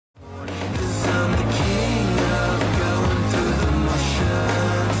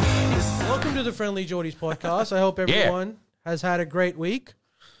the Friendlyjordies podcast. I hope everyone has had a great week.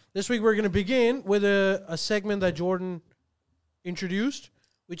 This week we're going to begin with a segment that Jordan introduced,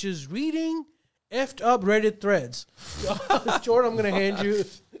 which is reading effed up Reddit threads. Jordan, I'm going to hand you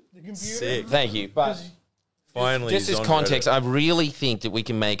the computer. Sick. Thank you. But Finally, just as context, I really think that we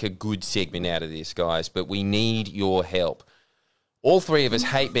can make a good segment out of this, guys, but we need your help. All three of us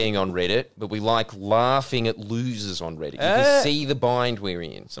hate being on Reddit, but we like laughing at losers on Reddit. You can see the bind we're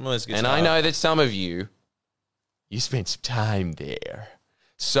in. Some of those and I know that some of you spent some time there.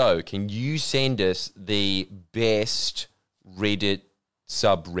 So, can you send us the best Reddit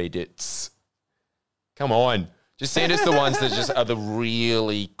subreddits? Come on. Just send us the ones that just are the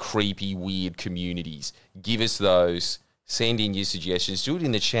really creepy, weird communities. Give us those. Send in your suggestions. Do it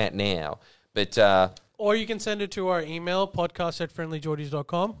in the chat now. But or you can send it to our email,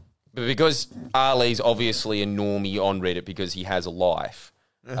 podcast@friendlyjordies.com. But because Ali's obviously a normie on Reddit because he has a life,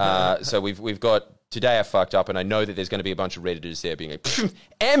 so we've got Today I Fucked Up, and I know that there's going to be a bunch of Redditors there being like,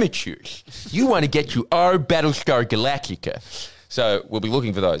 amateurs, you want to get to our Battlestar Galactica. So we'll be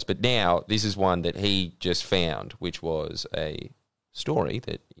looking for those. But now this is one that he just found, which was a story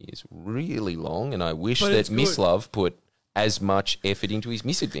that is really long, and I wish that Miss Love put as much effort into his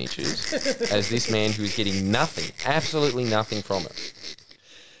misadventures as this man who is getting nothing, absolutely nothing from it.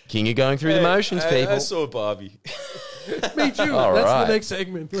 King of going through the motions, people. I saw Barbie. Me too. All That's right. the next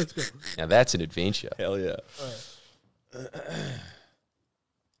segment. Let's go. Now that's an adventure. Hell yeah.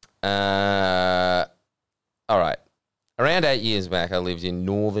 All right. Around 8 years back, I lived in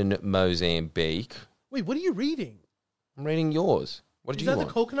northern Mozambique. Wait, what are you reading? I'm reading yours. What did Is you that want?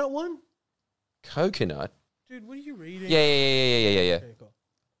 the coconut one? Coconut? Dude, what are you reading? Yeah. Okay, cool.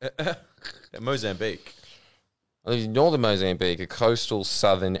 Mozambique. I lived in northern Mozambique, a coastal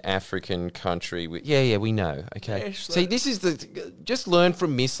southern African country. We know. Okay. Yeah, See, this is just learn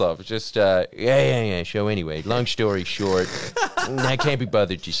from Miss Love. Just, show anyway. Long story short, I can't be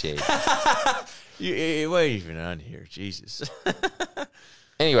bothered to say. What are you even on here? Jesus.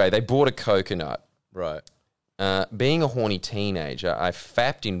 Anyway, they bought a coconut. Right. Being a horny teenager, I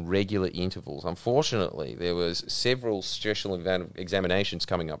fapped in regular intervals. Unfortunately, there was several stressful examinations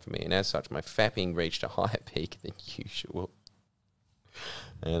coming up for me, and as such, my fapping reached a higher peak than usual.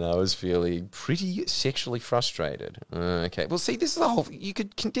 And I was feeling pretty sexually frustrated. Okay, well, see, this is the whole... You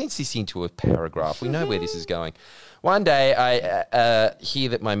could condense this into a paragraph. We know where this is going. One day, I hear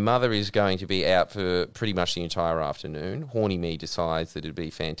that my mother is going to be out for pretty much the entire afternoon. Horny me decides that it'd be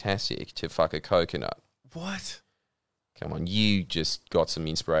fantastic to fuck a coconut. What? Come on, you just got some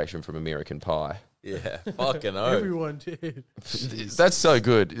inspiration from American Pie. Yeah, fucking oath. Everyone did. That's so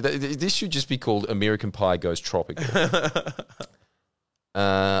good. This should just be called American Pie Goes Tropical.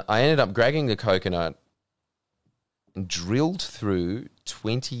 I ended up grabbing the coconut and drilled through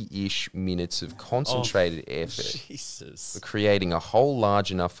 20-ish minutes of concentrated effort Jesus. for creating a hole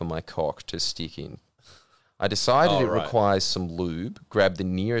large enough for my cock to stick in. I decided it requires some lube, grabbed the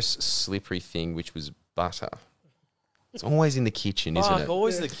nearest slippery thing, which was butter. It's always in the kitchen, isn't it?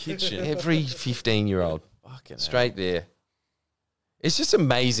 Always the kitchen. Every 15-year-old. Fucking Straight there. It's just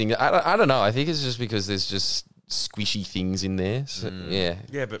amazing. I don't know. I think it's just because there's just squishy things in there. So, yeah.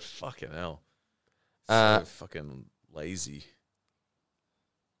 Yeah, but fucking hell. So fucking lazy.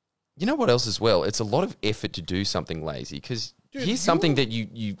 You know what else as well? It's a lot of effort to do something lazy because here's something that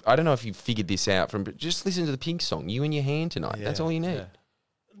you I don't know if you figured this out from, but just listen to the Pink song, You and Your Hand Tonight. Yeah, That's all you need. yeah.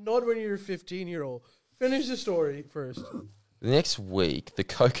 Not when you're a 15-year-old. Finish the story first. The next week, the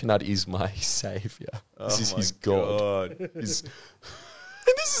coconut is my savior. This is his god. This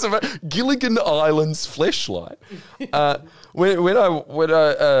is about Gilligan Island's fleshlight. When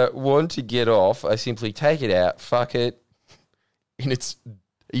I want to get off, I simply take it out, fuck it, and it's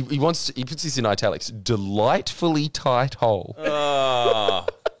he puts this in italics, delightfully tight hole. Oh,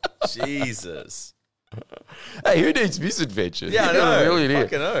 Jesus. Hey, who needs misadventure? Yeah, I know.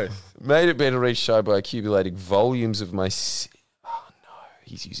 Fucking oath. Made it better each show by accumulating volumes of my... Oh, no.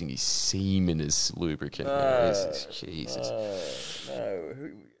 He's using his semen as lubricant. Jesus. No.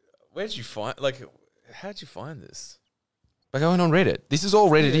 Where'd you find... how'd you find this? By going on Reddit. This is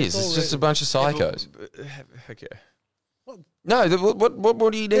all Reddit is. all It's just Reddit. a bunch of psychos. Okay. No,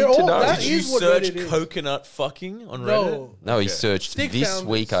 what do you need to know? that Did you is what search Reddit is. coconut fucking on Reddit? No. No, he Okay. searched, Stick this found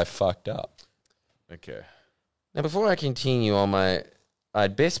week this. I fucked up. Okay. Now, before I continue on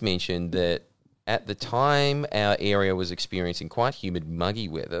I'd best mention that at the time, our area was experiencing quite humid, muggy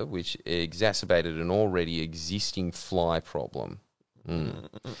weather, which exacerbated an already existing fly problem.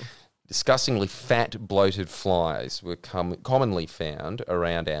 Disgustingly fat, bloated flies were commonly found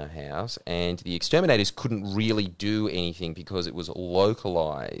around our house, and the exterminators couldn't really do anything because it was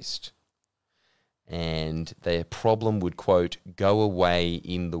localized. and their problem would, quote, go away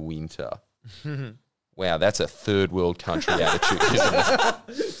in the winter. Wow, that's a third world country attitude, isn't it?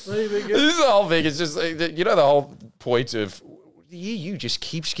 This is the whole thing. It's just, you know, the whole point of the EU just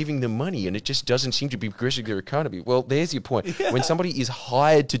keeps giving them money and it just doesn't seem to be progressing their economy. Well, there's your point. Yeah. When somebody is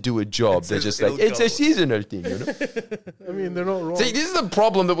hired to do a job, they're just like, it's a seasonal thing, you know? I mean, they're not wrong. See, this is the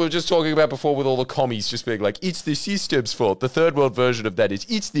problem that we were just talking about before with all the commies just being like, it's the system's fault. The third world version of that is,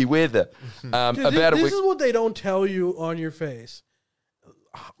 it's the weather. This is what they don't tell you on your face.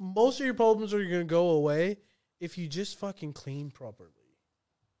 Most of your problems are going to go away if you just fucking clean properly.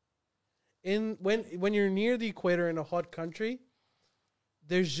 When you're near the equator in a hot country,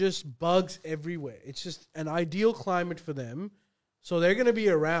 there's just bugs everywhere. It's just an ideal climate for them. So they're going to be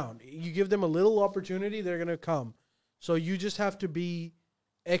around. You give them a little opportunity, they're going to come. So you just have to be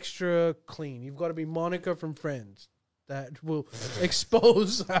extra clean. You've got to be Monica from Friends. That will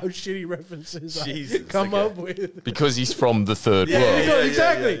expose how shitty references I come up with. Because he's from the third world.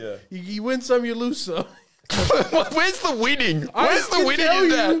 Exactly. Yeah. You win some, you lose some. Where's the winning? Where's the winning in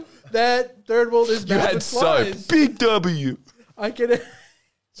that? That third world is bad. You had soap. Big W. I can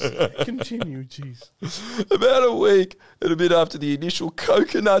continue, jeez. About a week and a bit after the initial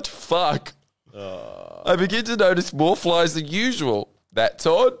coconut fuck, I begin to notice more flies than usual. That's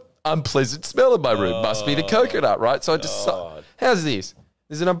odd. Unpleasant smell in my room. Must be the coconut, right? So I decide, how's this?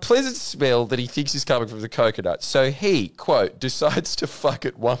 There's an unpleasant smell that he thinks is coming from the coconut. So he, quote, decides to fuck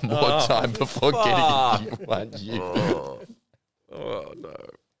it one more time before getting one you. Oh, no.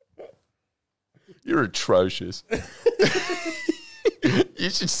 You're atrocious.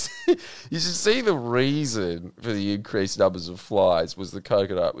 You should see the reason for the increased numbers of flies was the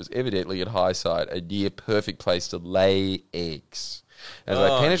coconut was evidently at high side, a near perfect place to lay eggs. As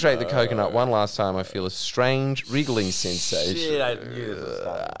I penetrate the coconut one last time, I feel a strange wriggling sensation. Shit, I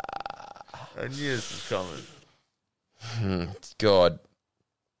knew this was coming. God.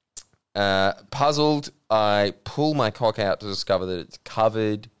 Puzzled, I pull my cock out to discover that it's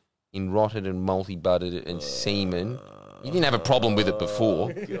covered in rotted and multi-butted and semen. You didn't have a problem with it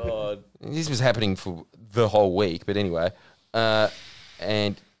before. God. This was happening for the whole week, but anyway.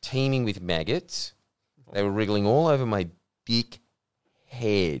 And teeming with maggots. They were wriggling all over my big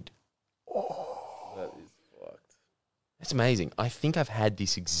head. That is fucked. That's amazing. I think I've had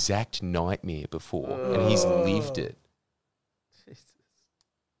this exact nightmare before, and he's lived it. Jesus.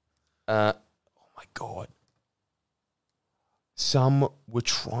 Oh my God. Some were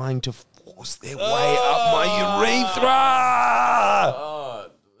trying to force their way up my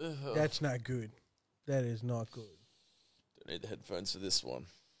urethra. That's not good. That is not good. Don't need the headphones for this one.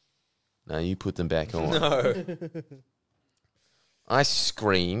 No, you put them back on. No. I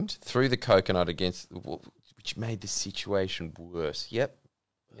screamed, threw the coconut against the wall, which made the situation worse. Yep,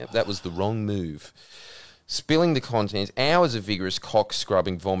 that was the wrong move. Spilling the contents, hours of vigorous cock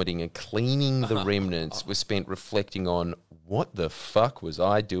scrubbing, vomiting, and cleaning the remnants were spent reflecting on what the fuck was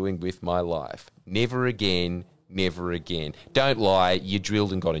I doing with my life? Never again, never again. Don't lie, you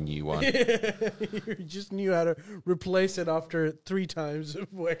drilled and got a new one. You just knew how to replace it after 3 times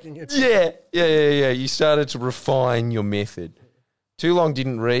of working it. Yeah. You started to refine your method. Too long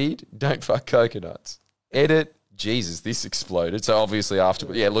didn't read, don't fuck coconuts. Edit, Jesus, this exploded. So obviously after,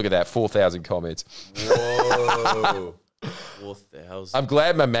 look at that, 4,000 comments. Whoa. 4,000. I'm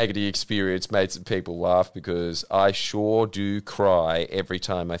glad my maggoty experience made some people laugh because I sure do cry every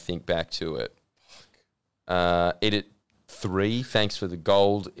time I think back to it. Edit 3, thanks for the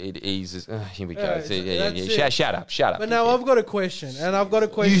gold. It eases. Here we go. Shut up. But now I've got a question, and I've got a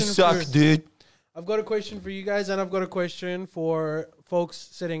question. You suck, dude. I've got a question for you guys, and I've got a question for folks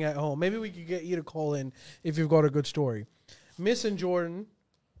sitting at home. Maybe we could get you to call in if you've got a good story. Miss and Jordan,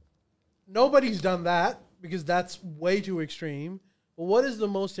 nobody's done that because that's way too extreme. But what is the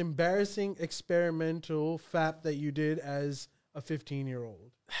most embarrassing experimental fap that you did as a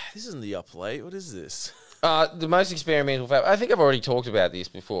 15-year-old? This isn't the up late. What is this? The most experimental fap, I think I've already talked about this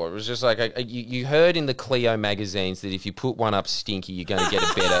before. It was just like, you heard in the Clio magazines that if you put one up stinky, you're going to get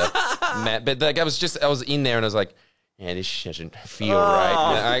a better... But like I was in there and I was like, yeah, this doesn't feel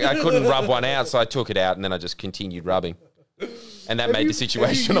right. I couldn't rub one out, so I took it out and then I just continued rubbing. And that made the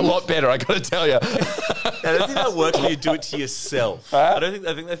situation a lot better, I got to tell you. I don't think that works when you do it to yourself. Huh? I think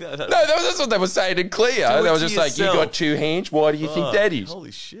No, that's what they were saying in Clear. They were just like, you got 2 hands, why do you think that is?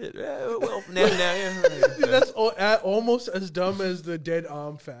 Holy shit. Yeah, well, now, yeah. That's almost as dumb as the dead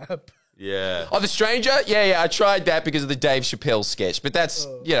arm fap. Yeah. Oh, the stranger? Yeah, I tried that because of the Dave Chappelle sketch. But that's,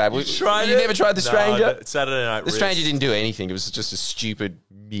 you never tried the stranger? Saturday Night The stranger didn't do anything. It was just a stupid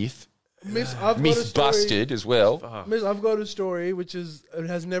myth. Miss, I've got a Miss story. Busted as well. Miss, I've got a story which has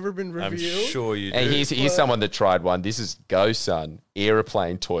never been I'm revealed. sure you do. And here's someone that tried one. This is Go Son,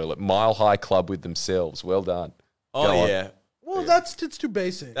 aeroplane toilet, Mile High Club with themselves. Well done. oh, Go on. yeah. Well, it's too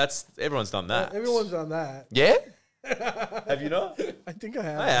basic. Everyone's done that. Everyone's done that. Yeah? Have you not? I think I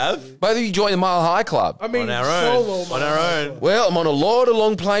have. I have. Both of you joined the Mile High Club. I mean, On our own. solo. On our own. Well, I'm on a lot of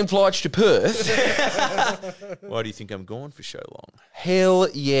long plane flights to Perth. Why do you think I'm going for so long? Hell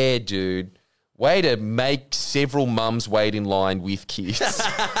yeah, dude. Way to make several mums wait in line with kids.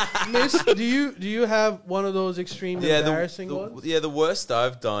 Miss, do you have one of those extreme embarrassing ones? The worst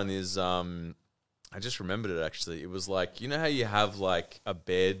I've done is I just remembered it actually. It was like, you know how you have like a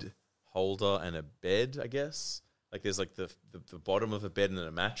bed holder and a bed, I guess? Like there's like the bottom of a bed and then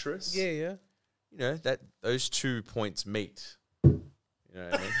a mattress. Yeah. You know, that those 2 points meet. You know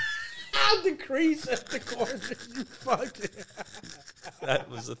what I mean? The crease at the corner. You fucked it. That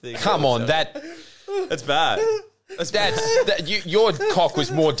was the thing. Come on, that's bad. your cock was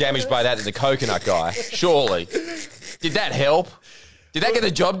more damaged by that than the coconut guy. Surely, did that help? Did that get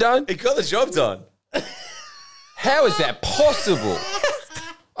the job done? It got the job done. How is that possible?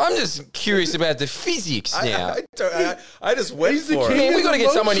 I'm just curious about the physics now. I just went He's the for king. it. Man, we got to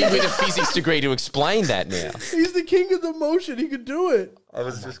get someone in with a physics degree to explain that now. He's the king of the motion. He could do it. I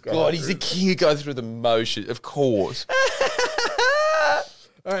was just going God, he's the king who goes through the motion, of course.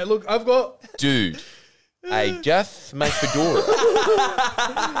 All right, look, I've got. Dude, I just make fedora.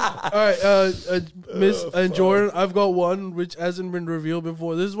 All right, Miss and Jordan, I've got one which hasn't been revealed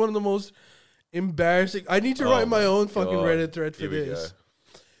before. This is one of the most embarrassing. I need to write my own fucking God. Reddit thread for Here we this.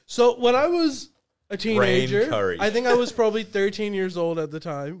 So when I was a teenager, curry. I think I was probably 13 years old at the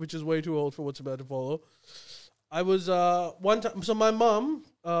time, which is way too old for what's about to follow. I was one time. So my mom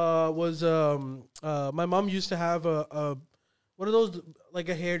my mom used to have a one of those like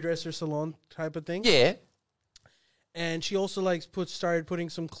a hairdresser salon type of thing. Yeah. And she also like started putting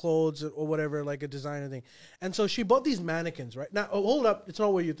some clothes or whatever, like a designer thing. And so she bought these mannequins, right? Now, hold up, it's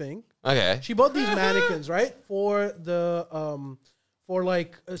not what you think. Okay. She bought these mannequins, right, for the for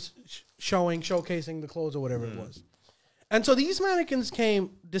like showcasing the clothes or whatever it was. And so these mannequins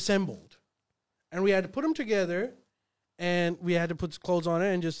came disassembled, and we had to put them together, and we had to put clothes on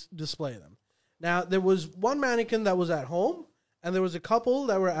it and just display them. Now there was one mannequin that was at home, and there was a couple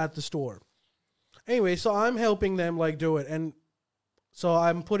that were at the store. Anyway, so I'm helping them like do it, and so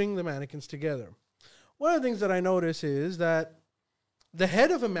I'm putting the mannequins together. One of the things that I notice is that the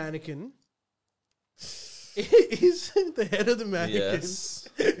head of a mannequin is the head of the mannequin. Yes.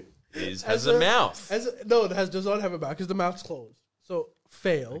 Has a mouth. Does not have a mouth because the mouth's closed. So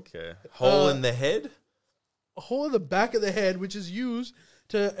fail. Okay. Hole in the head? A hole in the back of the head, which is used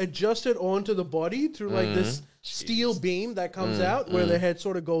to adjust it onto the body through like this steel beam that comes out where the head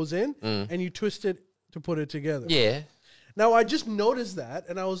sort of goes in, and you twist it to put it together. Yeah. Now I just noticed that,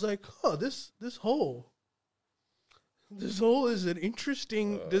 and I was like, "Oh, this hole is an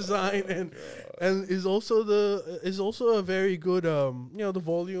interesting design, and is also a very good the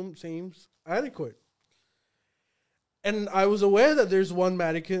volume seems adequate." And I was aware that there's one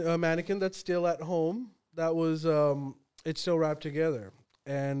mannequin that's still at home that was it's still wrapped together.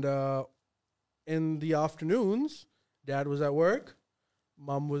 And in the afternoons, Dad was at work,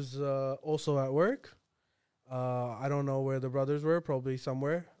 Mom was also at work. I don't know where the brothers were, probably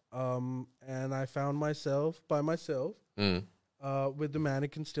somewhere. And I found myself by myself with the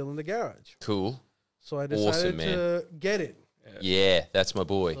mannequin still in the garage. Cool. So I decided to get it. Yeah, that's my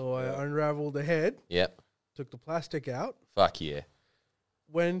boy. So I unraveled the head, Yep. took the plastic out, Fuck yeah.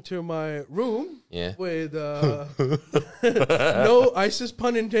 went to my room Yeah. with no ISIS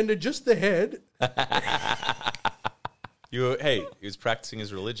pun intended, just the head. He was practicing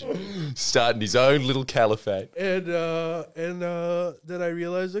his religion. Starting his own little caliphate. And then I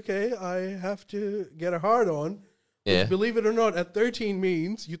realized, okay, I have to get a hard on. Yeah. Believe it or not, at 13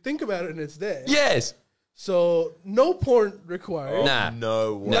 means you think about it and it's there. Yes. So no porn required. Nah.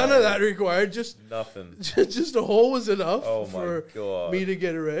 No way. None of that required. Just Nothing. just a hole was enough Oh my for God. me to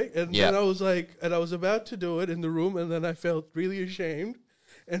get erect. And then I was like, and I was about to do it in the room, and then I felt really ashamed.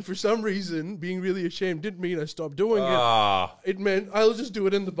 And for some reason, being really ashamed didn't mean I stopped doing it. It meant I'll just do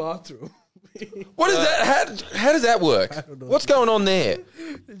it in the bathroom. What is that? How does that work? What's going on there?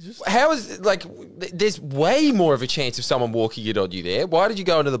 How is there's way more of a chance of someone walking in on you there. Why did you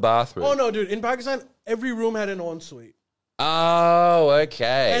go into the bathroom? Oh no, dude! In Pakistan, every room had an ensuite. Oh,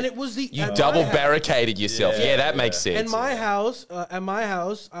 okay. And it was you double barricaded yourself. Yeah, that makes sense. At my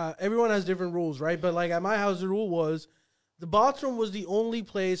house, everyone has different rules, right? But like at my house, the rule was the bathroom was the only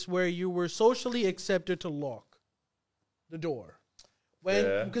place where you were socially accepted to lock the door.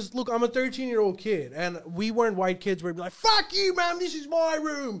 Because look, I'm a 13-year-old kid, and we weren't white kids where we'd be like, "Fuck you, man! This is my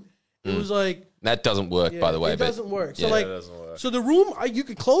room." It was like That doesn't work, by the way. It doesn't work. So Yeah. like, It doesn't work. so the room, you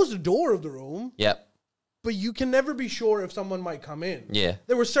could close the door of the room, Yep. but you can never be sure if someone might come in. Yeah.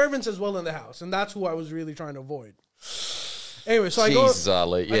 There were servants as well in the house, and that's who I was really trying to avoid. Anyway, so Jesus, I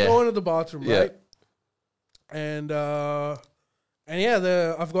Ali. Yeah. go into the bathroom, Yeah. right? And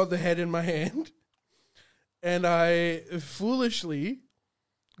yeah, I've got the head in my hand, and I foolishly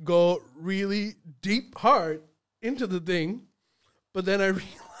go really deep hard into the thing, but then I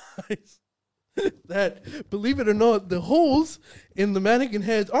realize that, believe it or not, the holes in the mannequin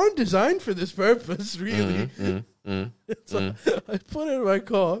heads aren't designed for this purpose, really. So I put it in my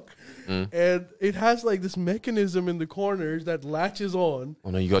cock, and it has like this mechanism in the corners that latches on. Oh,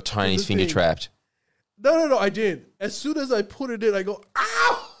 no, you got Tiny's the finger thing. trapped. No, I did. As soon as I put it in, I go,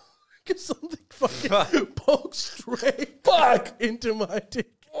 ow! Because something fucking poked straight into my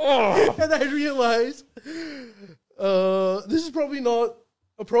dick. And I realized this is probably not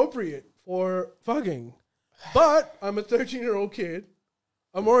appropriate for fucking. But I'm a 13-year-old kid.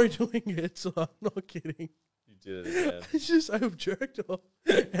 I'm already doing it, so I'm not kidding. You did it again. It's just I've jerked off,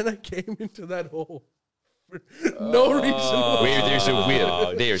 and I came into that hole for no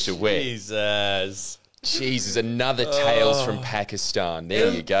reason. There's a way. Jesus. Another Tales from Pakistan.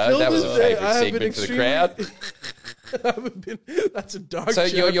 There you go. Till That was a this day, favourite I have been segment for the crowd. I haven't been. That's a dark. So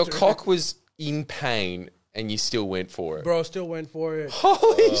your chapter. cock was in pain, and you still went for it. Bro, still went for it.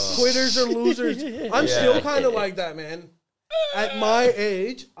 Holy Quitters or losers. I'm still kind of like that, man. At my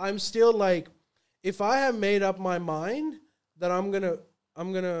age, I'm still like, if I have made up my mind that I'm gonna,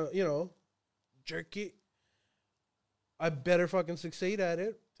 jerk it, I better fucking succeed at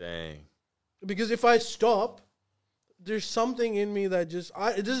it. Dang. Because if I stop, there's something in me that just,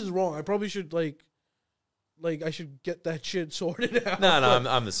 this is wrong. I probably should like I should get that shit sorted out. No,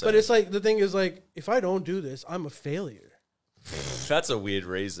 I'm the same. But it's like, the thing is like, if I don't do this, I'm a failure. That's a weird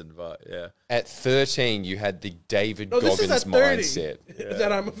reason, but yeah. At 13, you had the David This is Goggins at 30 mindset.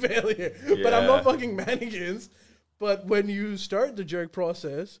 that I'm a failure. But I'm Yeah. not fucking mannequins. But when you start the jerk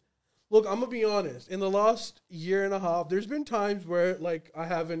process, look, I'm going to be honest. In the last year and a half, there's been times where like I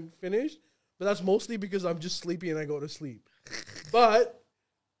haven't finished, but that's mostly because I'm just sleepy and I go to sleep. But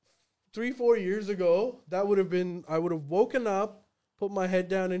 3-4 years ago, that would have been, I would have woken up, put my head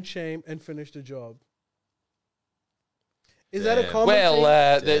down in shame, and finished the job. Is that a Damn. common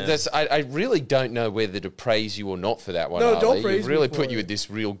Well, thing? I really don't know whether to praise you or not for that one. No, don't Ali. praise You've me really for put you it. in this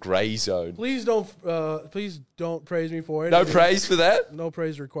real grey zone. Please don't praise me for it. No praise for that? No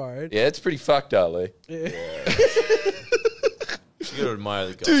praise required. Yeah, it's pretty fucked, Ali. You gotta admire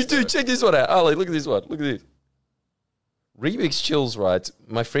the guy. Dude, check this one out. Ali, look at this one. Look at this. Remix Chills writes,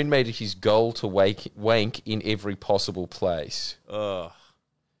 my friend made it his goal to wank in every possible place. Ugh.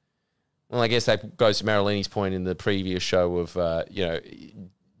 Well, I guess that goes to Marilini's point in the previous show of,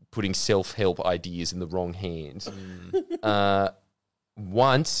 putting self-help ideas in the wrong hands.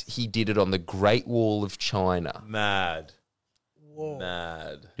 Once he did it on the Great Wall of China, Mad. Whoa.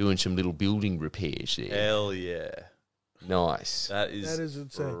 Mad. doing some little building repairs there. Hell yeah. Nice. That is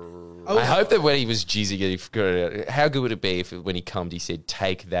insane. I hope that when he was jizzing it, he figured it out. How good would it be if when he cummed, he said,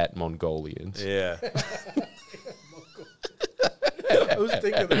 "Take that, Mongolians." Yeah. I was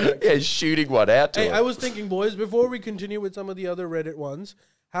thinking that. Yeah, shooting one out to Hey, him. I was thinking, boys, before we continue with some of the other Reddit ones,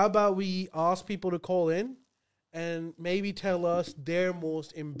 how about we ask people to call in and maybe tell us their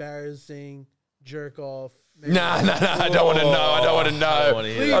most embarrassing jerk off? Nah, I don't want to know. I don't want to know. wanna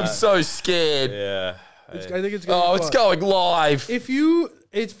hear I'm that. so scared. Yeah. I think it's gonna Oh, be it's fun. going live. If you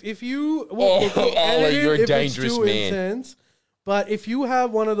Oh, edit Ollie, it you're a if it's dangerous too man. intense, but if you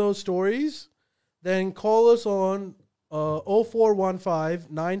have one of those stories, then call us on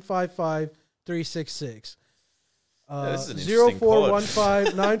 0415 955 366. This is an interesting pod.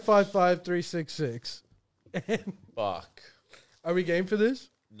 0415 955 366. Fuck. Are we game for this?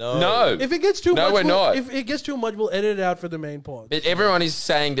 No. If it gets too No, much, we're not. If it gets too much, we'll edit it out for the main pod. But everyone is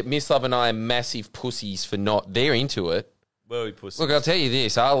saying that Miss Love and I are massive pussies for not. They're into it. Where we pussy? Look, I'll tell you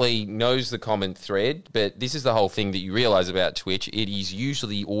this. Ali knows the comment thread, but this is the whole thing that you realise about Twitch. It is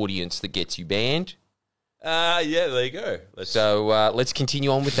usually the audience that gets you banned. Yeah, there you go. So let's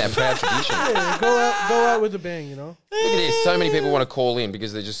continue on with that proud tradition. Yeah, go out with a bang, you know? Look at this. So many people want to call in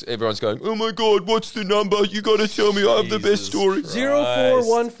because everyone's going, oh my God, what's the number? You got to tell me I have the best story.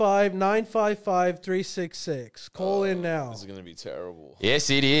 0415 955 366. Call in now. This is going to be terrible. Yes,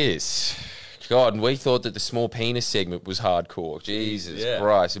 it is. God, and we thought that the small penis segment was hardcore. Jesus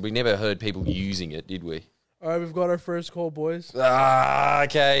Christ. We never heard people using it, did we? All right, we've got our first call, boys.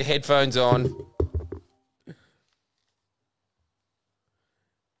 Okay. Headphones on.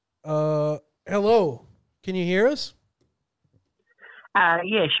 Hello. Can you hear us?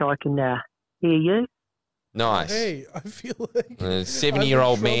 Yes, I can hear you. Nice. Hey, I feel like A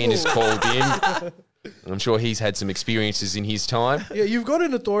 70-year-old man is called in. I'm sure he's had some experiences in his time. Yeah, you've got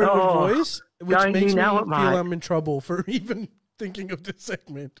an authoritative voice, which don't makes you me know feel it, mate? I'm in trouble for even thinking of this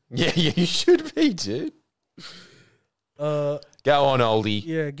segment. Yeah, you should be, dude. Go on, oldie.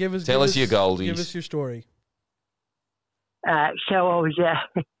 Yeah, Tell us your goldies. Give us your story. So I was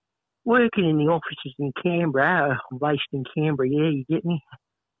working in the offices in Canberra. I'm based in Canberra. Yeah, you get me?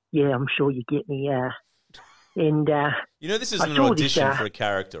 Yeah, I'm sure you get me. And You know this is I an saw this, audition for a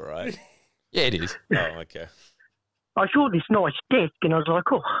character, right? Yeah, it is. Oh, okay. I saw this nice desk, and I was like,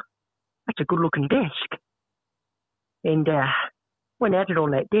 "Oh, that's a good-looking desk." And went at it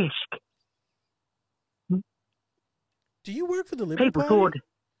on that desk. Do you work for the Liberty People Party?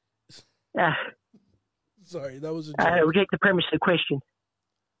 thought. Sorry, that was a joke. Reject the premise of the question.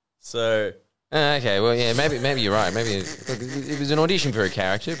 So, Okay, well, yeah, maybe you're right. Maybe it was an audition for a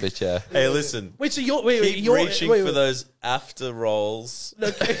character, but hey, listen. Wait, so Keep reaching for those after roles.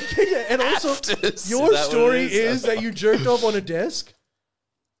 Okay, yeah, and also, Afters. your Is that what story it is? is that you jerked off on a desk?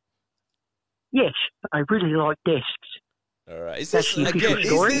 Yes, I really like desks. All right. Is That's this the again?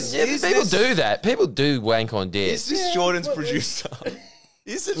 official story. people do that. People do wank on Is desks. this Yeah, Jordan's well, producer?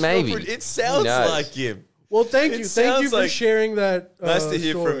 Is it Maybe. your It sounds Who knows? like him. Well, thank It you. Thank you sounds for like- sharing that. Nice to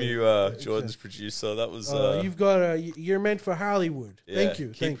hear story. from you, Jordan's producer. That was. You've got you're meant for Hollywood. yeah, Thank you.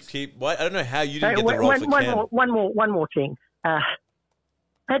 Keep, Thanks. keep. Why, I don't know how you didn't get the role for Ken. One more thing.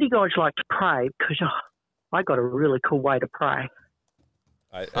 How do you guys like to pray? Because I got a really cool way to pray.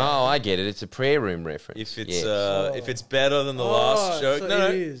 Oh, I get it. It's a prayer room reference. If it's better than the last joke, so no,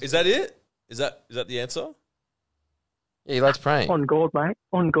 it is. is that it? Is that the answer? Yeah, he likes praying. On God, mate.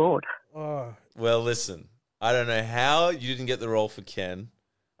 On God. Oh, Well, listen, I don't know how you didn't get the role for Ken.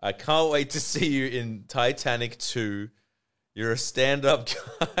 I can't wait to see you in Titanic 2. You're a stand-up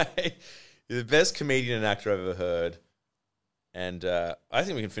guy. You're the best comedian and actor I've ever heard. And I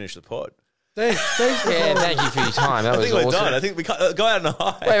think we can finish the pod. thanks for Yeah, calling. thank you for your time. That I was think we're awesome. done. I think we can't go out on a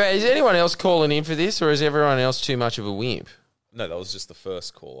high. Wait, is anyone else calling in for this, or is everyone else too much of a wimp? No, that was just the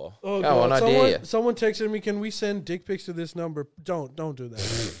first caller. Oh, Go on, God. I dare you. Someone texted me, can we send dick pics to this number? Don't do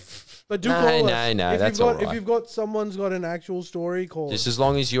that. But do No, call us. no, If that's you've got, all right. If you've got someone's got an actual story, call Just us. as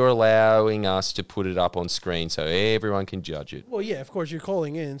long as you're allowing us to put it up on screen so everyone can judge it. Well, yeah, of course, you're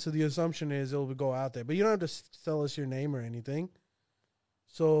calling in, so the assumption is it'll go out there. But you don't have to tell us your name or anything.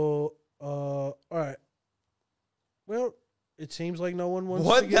 So, all right. Well, it seems like no one wants to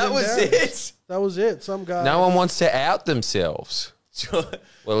What? get That was embarrassed. it? That was it. Some guy. No one wants to out themselves.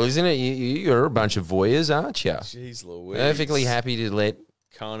 Well, isn't it? You're a bunch of voyeurs, aren't you? Jeez Louise. Perfectly happy to let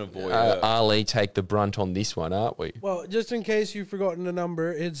Can't avoid Ali take the brunt on this one, aren't we? Well, just in case you've forgotten the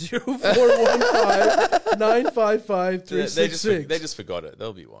number, it's 0415 955 They 366. just forgot it.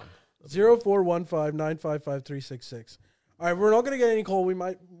 There'll be one. 0415 955 366. All right, we're not going to get any call. We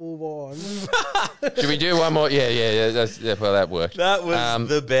might move on. Should we do one more? Yeah. Well, that worked. That was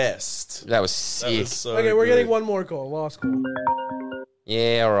the best. That was That sick. was so Okay, we're good. getting one more call. Last call.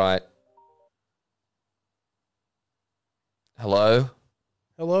 Yeah, all right. Hello?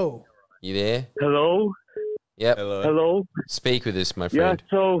 Hello. You there? Hello, Yep. Hello. hello. Speak with us, my Yeah, friend.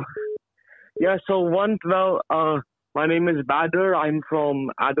 my name is Badr. I'm from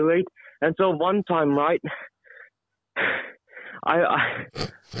Adelaide, and so one time, right, I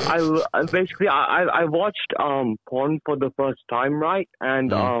basically I watched porn for the first time, right,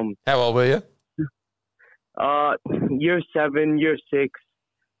 and How old were you? year 7, year 6.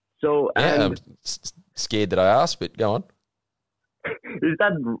 So Yeah, I'm and scared that I asked, but go on. is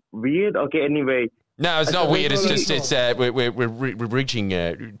that weird? Okay, anyway. No, it's not weird. It's no, just no. we're reaching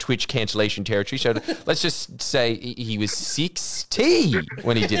Twitch cancellation territory. So let's just say he was 60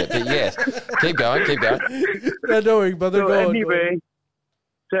 when he did it. But yes, keep going. Yeah, don't worry, brother. So Go on,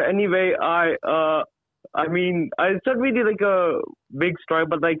 anyway, I mean, it's not really like a big story,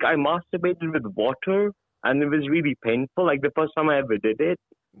 but like I masturbated with water, and it was really painful. Like the first time I ever did it.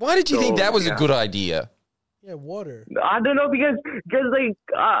 Why did you think that was a yeah. good idea? Yeah, water. I don't know because like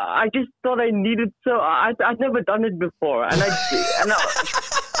I just thought I needed so I'd never done it before, and I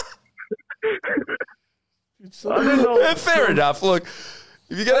It's so- I don't know. Yeah, fair enough. Look,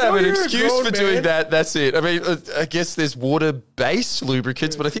 if you're going to I have know an you're a excuse grown for doing man. that, that's it. I mean, I guess there's water-based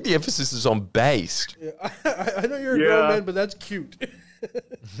lubricants, but I think the emphasis is on based. Yeah, I know you're a Yeah. grown man, but that's cute. Yeah,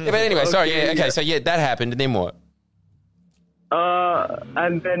 but anyway, sorry. Yeah, okay, so yeah, that happened, and then what?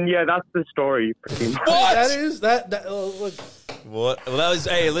 and then yeah, that's the story pretty much. What? That is that. Look, What? Well, that was.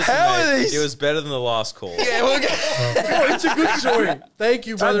 Hey, listen, How mate. are these- It was better than the last call. Yeah, we'll get... Oh, it's a good story. Thank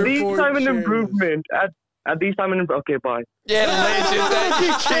you, brother. At least for I'm an sharing improvement. At least I'm an improvement. Okay, bye. Yeah, legend. Thank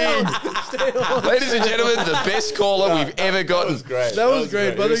you, King. this. Stay on. Ladies and gentlemen, the best caller we've ever gotten. Great. That was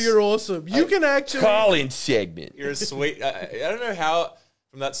great, brother. You're awesome. You can actually. Call-in segment. You're a sweet. I don't know how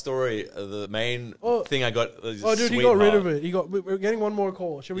from that story. The main thing I got. Was Oh, dude, he got rid of it. We're getting one more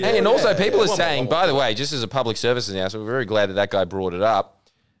call. Should we? Hey, and also people are One more, saying, one more. by the way, just as a public service announcement, we're very glad that guy brought it up.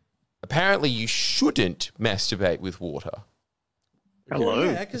 Apparently, you shouldn't masturbate with water. Hello.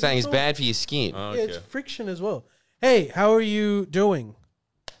 Yeah, 'cause Saying it's all- bad for your skin. Oh, Yeah, it's okay. friction as well. Hey, how are you doing?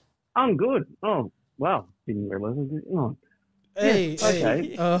 I'm good. Oh, wow. Didn't realize I was on. Hey,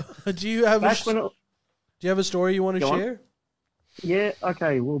 okay. do you have Back when a story you want to Go on. share? yeah,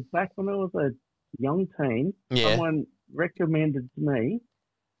 okay. Well, back when I was a young teen, Yeah. someone recommended to me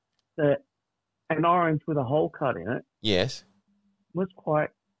that an orange with a hole cut in it Yes. was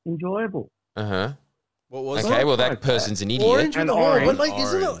quite enjoyable. Uh-huh. What was Okay, it? well, that Okay. person's an idiot. Orange with An a hole, but orange. like,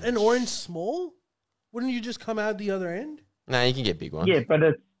 isn't Orange. an orange small? Wouldn't you just come out the other end? No, you can get big ones. Yeah, but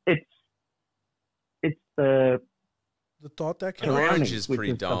it's the The thought that An counts. Surrounding, orange is which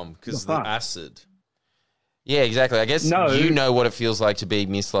pretty is the- dumb because the the fun. acid. Yeah, exactly. I guess No. you know what it feels like to be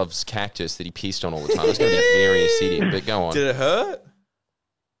Miss Love's cactus that he pissed on all the time. It's going to be very acidic, but go on. Did it hurt?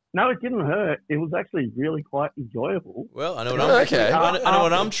 no, it didn't hurt. It was actually really quite enjoyable. Well, I know what Oh, I'm. okay. I know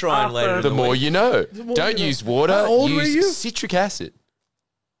what I'm trying After- later. in The the more week. you know. more Don't you know. use water, How old were use you? citric acid.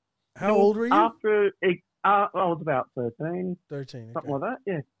 How old were you? After it, I was about 13, 13. Okay. something like that.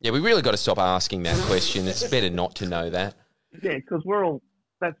 Yeah, Yeah, we really got to stop asking that question. It's better not to know that. yeah, because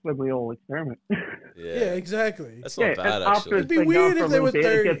that's when we all experiment. Yeah, exactly. That's not yeah, bad and after actually. it's It'd be been weird going for if a they little were bit,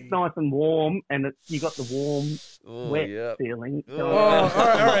 it 30. gets nice and warm, and you got the warm, Oh, wet yeah. feeling. Oh, So, Oh, all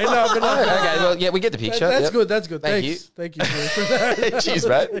right. No, but Oh, okay, well, yeah, we get the picture. that's Yep. good. That's good. Thank Thanks. Thank you for that. Cheers,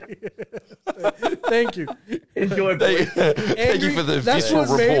 mate. Thank you. enjoy, Thank you, boys. thank you for the That's visceral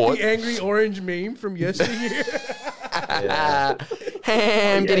what made report. the angry orange meme from yesteryear.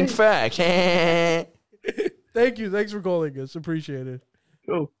 I'm getting fucked. Thank you. Thanks for calling us. Appreciate it.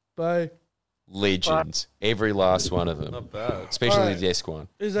 Cool. Bye. Legends. Every last one of them. Not bad. Especially All right. the desk one.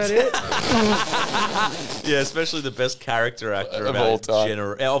 Is that it? Yeah, especially the best character actor Of all time.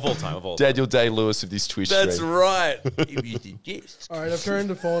 Of all time. Of all time. Daniel Day-Lewis of this Twitch That's stream. right. All right. I've turned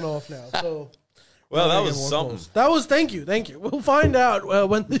the phone off now. So. Well, that We'll was get more something. calls. That was. Thank you. Thank you. We'll find out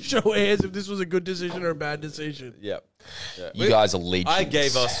when the show airs if this was a good decision or a bad decision. Yep. Yeah. You guys are legends. I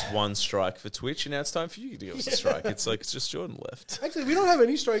gave us one strike for Twitch, and now it's time for you to give us a strike. It's like it's just Jordan left. Actually, we don't have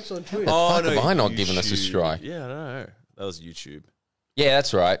any strikes on Twitch. Oh, fuck have I not given us a YouTube. strike? Yeah, I know. That was YouTube. Yeah,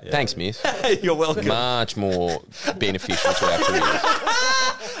 that's right. Thanks, Miss. You're welcome. Much more beneficial to our careers.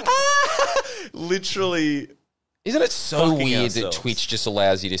 Literally, Isn't it so Fucking weird ourselves. that Twitch just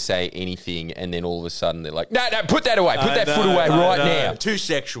allows you to say anything and then all of a sudden they're like, no, put that away. Put I that know, foot away I right know. now. Too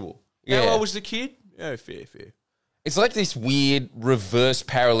sexual. Yeah. How old was the kid? Oh, fair. It's like this weird reverse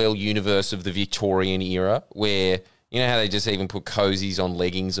parallel universe of the Victorian era where, you know how they just even put cozies on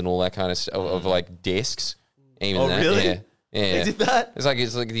leggings and all that kind of stuff, of like desks? Even Oh, that. really? Yeah. Yeah. They did that? It's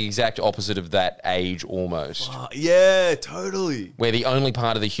like the exact opposite of that age almost. Yeah, totally. Where the only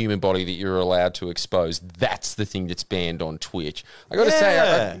part of the human body that you're allowed to expose, that's the thing that's banned on Twitch. I got to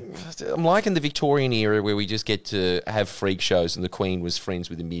say, I'm liking the Victorian era where we just get to have freak shows and the Queen was friends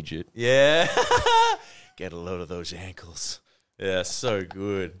with a midget. Yeah. Get a load of those ankles. Yeah, so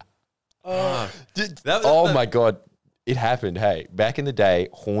good. Oh my God. It happened. Hey, back in the day,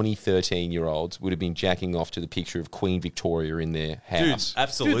 horny 13-year-olds would have been jacking off to the picture of Queen Victoria in their Dude, house.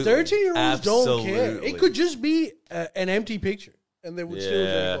 absolutely. Dude, 13-year-olds don't care. Absolutely. It could just be an empty picture, and they would still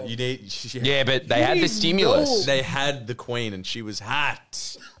Yeah, jack off. you need. Yeah, but they You had the need stimulus. no- They had the Queen, and she was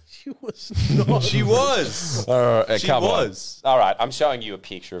hot. She was not. She was. She Come was. on. All right, I'm showing you a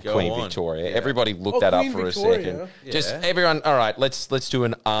picture of Go Queen on. Victoria. Yeah. Everybody look Oh, that up Queen for Victoria. a second. Yeah. Just everyone. All right, let's do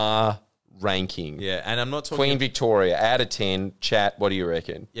an R ranking. Yeah, and I'm not talking. Queen Victoria out of 10. Chat. What do you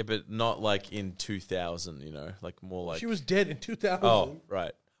reckon? Yeah, but not like in 2000. You know, like more like. She was dead in 2000. Oh,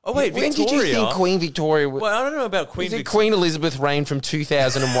 right. Oh wait, When Victoria. did you think Queen Victoria? Well, I don't know about Queen Is it Victoria. Queen Elizabeth reigned from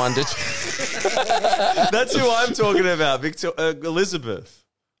 2001 to? That's who I'm talking about, Elizabeth.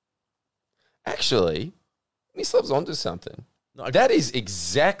 Actually, Miss Love's onto something. No, That is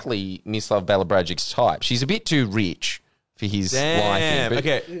exactly Miss Love Balabragic's type. She's a bit too rich for his Damn. liking. but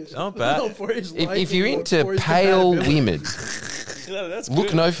Okay, not No, bad. for his If you're liking or into for his pale compatibility. women, No, that's look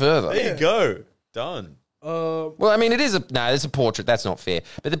good. no further. There you go. Done. Well, I mean, it's a portrait. That's not fair.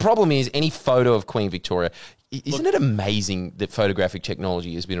 But the problem is, any photo of Queen Victoria. Isn't it amazing that photographic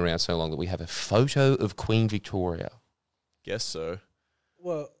technology has been around so long that we have a photo of Queen Victoria? Guess so.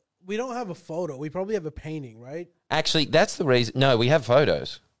 Well, we don't have a photo. We probably have a painting, right? Actually, that's the reason. No, we have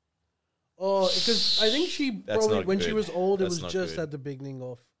photos. Oh, because I think she That's probably not when she good. was old, That's it was not just good. at the beginning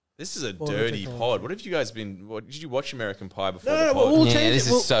of. This is a Photo dirty technology. pod. What have you guys been? Did you watch American Pie before No, the no, pod? we'll Yeah, change this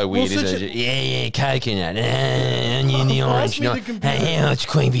it. is so We'll weird, isn't switch it? Yeah, coconut, onion, the Pass orange. me No, the computer. hey, it's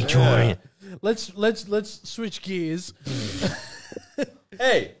Queen Victoria. Let's switch gears.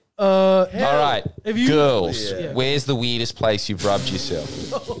 Hey, All right, If you- girls, Yeah. where's the weirdest place you've rubbed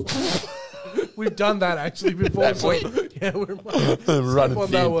yourself? We've done that actually before. Have so, we? yeah, we're Running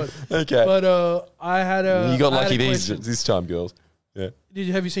on that thin. one. Okay, But I had a. you got I had lucky a these question. this time, girls. Yeah.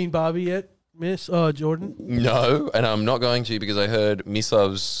 Have you seen Barbie yet, Miss Jordan? No, and I'm not going to because I heard Miss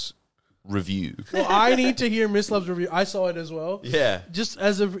Love's review. Well, I need to hear Miss Love's review. I saw it as well. yeah. Just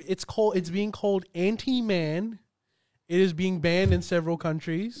as of it's being called Anti-Man. It is being banned in several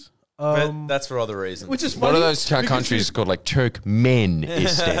countries. But that's for other reasons. Which is What funny. are those because countries called? Like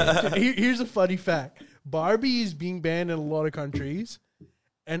Turkmenistan. Here's a funny fact. Barbie is being banned in a lot of countries,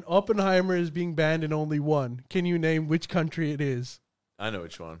 and Oppenheimer is being banned in only one. Can you name which country it is? I know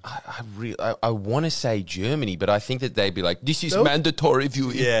which one. I want to say Germany, but I think that they'd be like, this is Nope. mandatory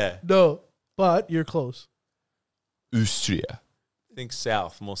viewing. Yeah. No, but you're close. Austria. Think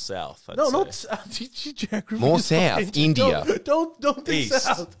south, more south. I'd No, say. not south. Geography More is south, fine. India. Don't think East.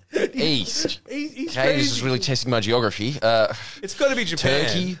 south. East. East Okay, this is crazy. really testing my geography. It's got to be Japan.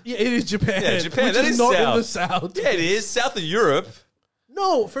 Turkey. Yeah, it is Japan. Yeah, Japan. Which That is is not south. in the south. Yeah, it is south of Europe.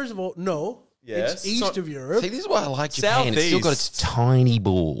 No, first of all, no. Yes. It's east Not- of Europe. See, this is why I like Japan. It's still got its Southeast. tiny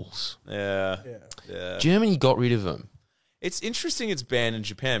balls. Yeah. Yeah. Yeah. Germany got rid of them. It's interesting it's banned in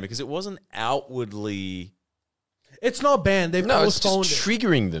Japan because it wasn't outwardly. It's not banned. They've No, it's just postponed it.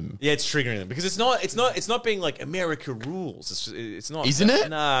 triggering them. Yeah, it's triggering them because it's not being like America rules. It's not. Isn't it?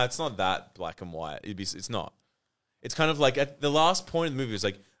 Nah, it's not that black and white. It's not. It's kind of like at the last point of the movie, it's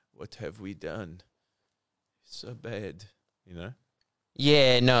like, what have we done? So bad, you know.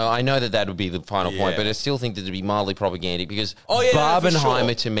 Yeah, no, I know that would be the final point, Yeah. but I still think that it'd be mildly propagandic because Oh, yeah, no, for Barbenheimer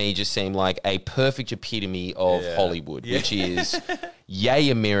sure. to me just seemed like a perfect epitome of Yeah. Hollywood, Yeah. which is yay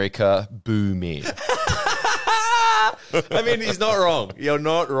America, boo men. I mean, he's not wrong. You're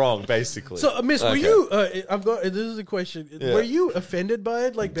not wrong, basically. So, Miss, were Okay. you? I've got. This is a question. Yeah. Were you offended by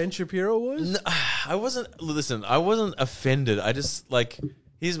it, like Ben Shapiro was? I wasn't. Listen, I wasn't offended. I just like.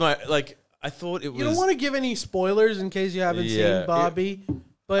 Here's my like. I thought it was. You don't want to give any spoilers in case you haven't Yeah. seen Barbie,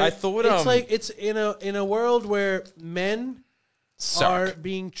 but I thought, it's like it's in a world where men are Suck.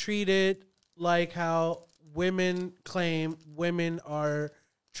 being treated like how women claim women are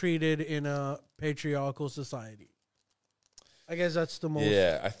treated in a patriarchal society. I guess that's the most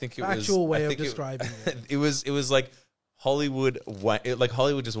Yeah, I think it was factual way I of think describing it. It was like Hollywood, like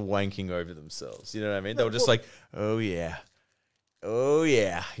Hollywood just wanking over themselves. You know what I mean? They were just like, oh yeah,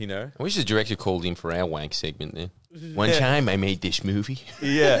 you know? I wish the director called in for our wank segment there. One time I made this movie.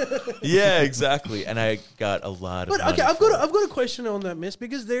 Yeah, exactly. And I got a lot of. But money okay, I've for got it. a question on that, Miss,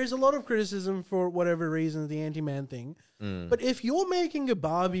 because there's a lot of criticism for whatever reason the anti-man thing. But if you're making a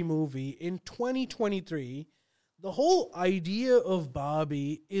Barbie movie in 2023, the whole idea of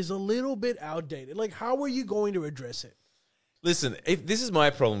Barbie is a little bit outdated. Like, how are you going to address it? Listen, if this is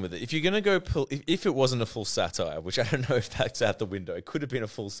my problem with it. If you're gonna go, if it wasn't a full satire, which I don't know if that's out the window, it could have been a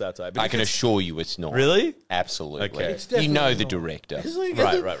full satire. But I if can it's- assure you it's not. Really? Absolutely. Okay. It's You know definitely the not. director. It's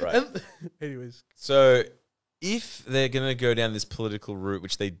like- Right. Anyways, So, if they're gonna go down this political route,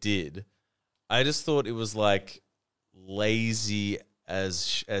 which they did, I just thought it was like lazy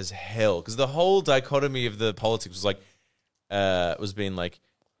as hell because the whole dichotomy of the politics was like, was being like,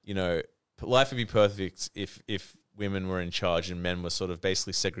 you know, life would be perfect if women were in charge and men were sort of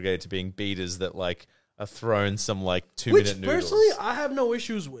basically segregated to being beaters that like are thrown some like 2 which minute noodles. personally I have no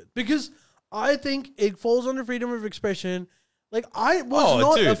issues with because I think it falls under freedom of expression. Like, I was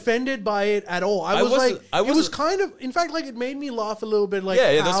not dude. offended by it at all. I I was wasn't- like, I it was wasn't- kind of, in fact, like, it made me laugh a little bit. Like,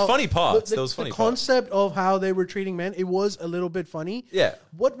 Yeah, there's how- funny parts. The, There was funny the parts. concept of how they were treating men, it was a little bit funny. Yeah.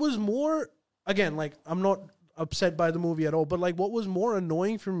 What was more, again, like, I'm not upset by the movie at all, but, like, what was more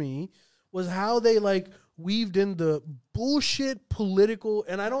annoying for me was how they, like, weaved in the bullshit political,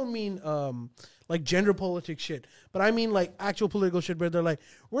 and I don't mean, like gender politics shit, but I mean like actual political shit where they're like,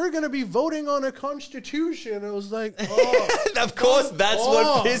 we're going to be voting on a constitution. It was like, oh. Of course, that's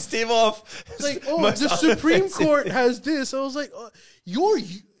what pissed him off. It's like, oh, Most the Supreme unoffensive. Court has this. I was like,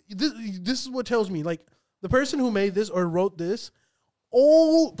 this is what tells me, like, the person who made this or wrote this,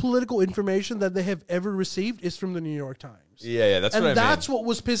 all political information that they have ever received is from the New York Times. Yeah, that's and what I mean. that's what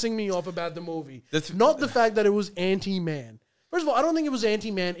was pissing me off about the movie. That's- Not the fact that it was anti-man. First of all, I don't think it was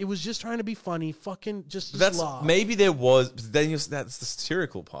anti-man. It was just trying to be funny. Fucking just laugh. Maybe there was. But then that's the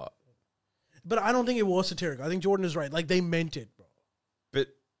satirical part. But I don't think it was satirical. I think Jordan is right. Like, they meant it, bro. But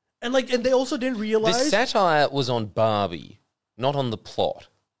and they also didn't The realize. satire was on Barbie, not on the plot.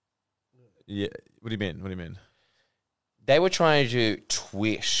 yeah, what do you mean? What do you mean? They were trying to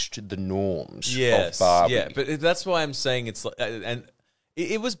twist the norms of Yes, Barbie. yeah. But that's why I'm saying it's like, and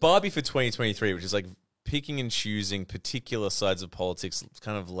it was Barbie for 2023, which is like picking and choosing particular sides of politics,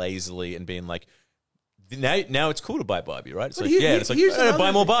 kind of lazily, and being like, now it's cool to buy Barbie, right? It's But like, it's like,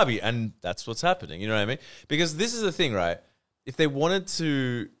 buy more Barbie, and that's what's happening. You know what I mean? Because this is the thing, right? If they wanted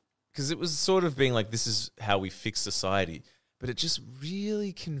to, because it was sort of being like, this is how we fix society, but it just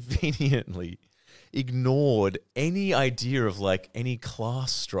really conveniently ignored any idea of like any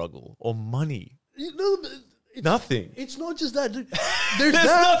class struggle or money. Nothing. It's not just that. There's There's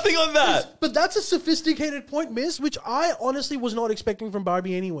that, nothing on that. But that's a sophisticated point, miss, which I honestly was not expecting from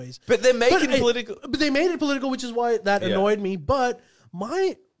Barbie anyways. But they're making political. But they made it political, which is why that Yeah. annoyed me. But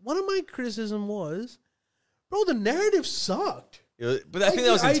one of my criticism was, bro, the narrative sucked. But I think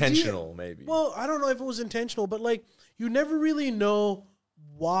that was intentional, maybe. Well, I don't know if it was intentional, but like you never really know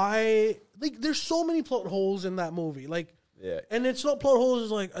why. Like, there's so many plot holes in that movie. Like, Yeah. and it's not plot holes.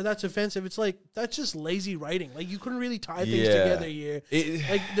 It's like that's offensive. It's like that's just lazy writing. Like, you couldn't really tie things Yeah. together here.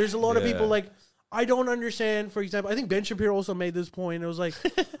 Like, there's a lot of people like. I don't understand, for example, I think Ben Shapiro also made this point. It was like,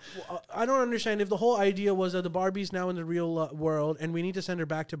 I don't understand if the whole idea was that the Barbie's now in the real world and we need to send her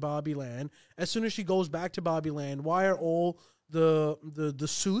back to Barbie Land. As soon as she goes back to Barbie Land, why are all the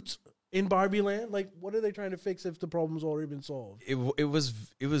suits in Barbie Land? Like, what are they trying to fix if the problem's already been solved? It was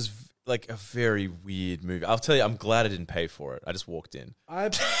like a very weird movie. I'll tell you, I'm glad I didn't pay for it. I just walked in.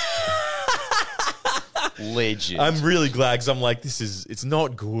 Legend. I'm really glad because I'm like, it's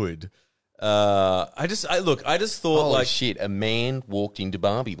not good. I just thought Holy like, shit, a man walked into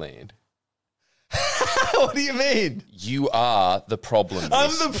Barbie Land. what do you mean? You are the problem. I'm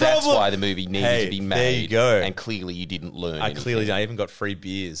miss. the That's problem. why the movie needed to be made. There you go. And clearly you didn't learn. I clearly anything. I even got free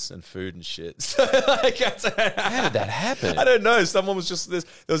beers and food and shit. So like, How did that happen? I don't know. Someone was just this.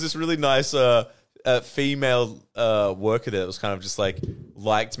 There was this really nice female worker there that was kind of just like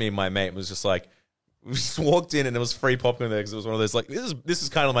liked me. And my mate was just like, we just walked in and there was free popcorn there because it was one of those like this is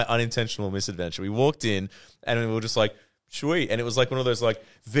kind of my unintentional misadventure. We walked in and we were just like, sweet, and it was like one of those like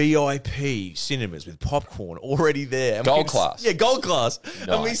VIP cinemas with popcorn already there. And Gold class. Yeah, gold class. Nice.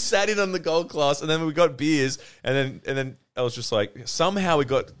 And we sat in on the gold class, and then we got beers, and then I was just like, somehow we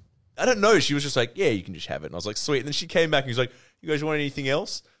got. I don't know. She was just like, yeah, you can just have it. And I was like, sweet. And then she came back and she was like, you guys want anything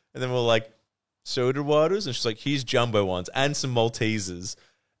else? And then we were like, soda waters, and she's like, here's jumbo ones and some Maltesers.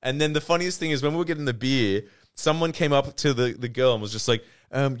 And then the funniest thing is when we were getting the beer, someone came up to the girl and was just like,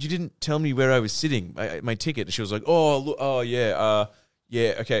 you didn't tell me where I was sitting, my ticket. And she was like, yeah,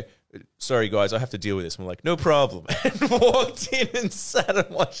 okay. Sorry, guys, I have to deal with this. And we're like, no problem. And walked in and sat and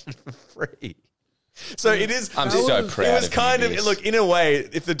watched it for free. So it is. I'm so proud It was of kind you, of, Miss. look, in a way,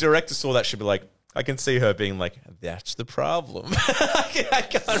 if the director saw that, she'd be like, I can see her being like, that's the problem. I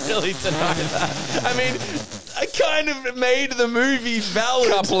can't really deny that. I mean, I kind of made the movie valid.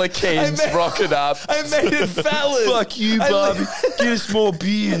 Couple of Kens rocket up. I made it valid. Fuck you, Barbie. Get us more I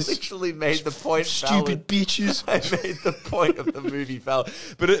beers. literally made the point Stupid valid. bitches. I made the point of the movie valid.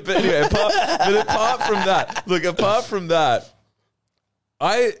 But anyway, apart from that,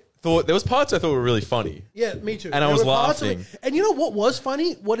 I thought there was parts I thought were really funny. Yeah, me too. And I There was were parts of laughing. it- And you know what was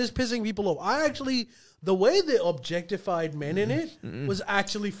funny? What is pissing people off? The way they objectified men in it was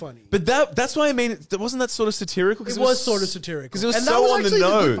actually funny. But that's why I mean, wasn't that sort of satirical? It was sort of satirical. Because it was and so that was on the actually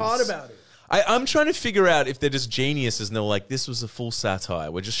nose. good part about it. I'm trying to figure out if they're just geniuses and they're like, this was a full satire.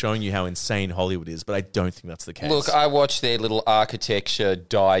 We're just showing you how insane Hollywood is, but I don't think that's the case. Look, I watched their little architecture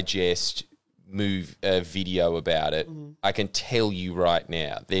digest video about it. I can tell you right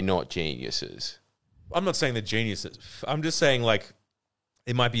now, they're not geniuses. I'm not saying they're geniuses. I'm just saying, like,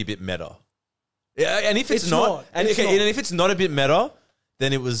 it might be a bit meta. Yeah, and if it's not, and if it's not a bit meta,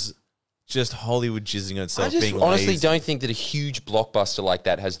 then it was just Hollywood jizzing on itself. I just being honestly lazy. don't think that a huge blockbuster like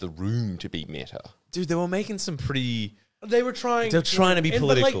that has the room to be meta. Dude, they were making some pretty. They were trying. They're trying to be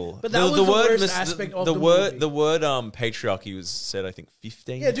political. But that was the worst aspect of the movie. The word patriarchy was said, I think,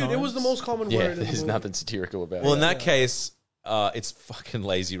 15 Yeah, dude, times. it was the most common Yeah, word in the there's movie. nothing satirical about Well, it. in that case, it's fucking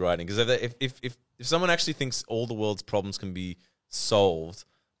lazy writing. Because if someone actually thinks all the world's problems can be solved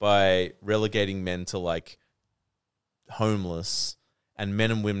by relegating men to like homeless and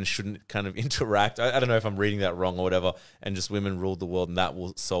men and women shouldn't kind of interact, I don't know if I'm reading that wrong or whatever, and just women rule the world and that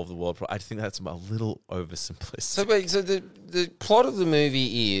will solve the world. I think that's a little oversimplistic. So the plot of the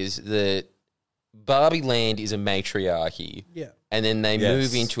movie is that Barbie Land is a matriarchy. Yeah. And then they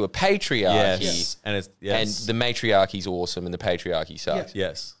move into a patriarchy. Yes. And it's And the matriarchy's awesome and the patriarchy sucks.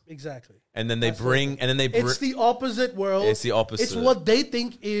 yes. Exactly. And then they bring, It's the opposite world. It's the opposite. It's what they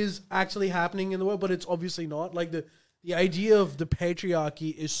think is actually happening in the world, but it's obviously not. Like the idea of the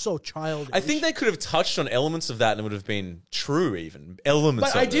patriarchy is so childish. I think they could have touched on elements of that and it would have been true, even elements.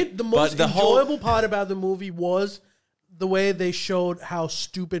 But of I did. it. The most But enjoyable part about the movie was the way they showed how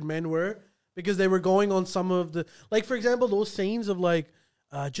stupid men were, because they were going on some of the, like, for example, those scenes of like,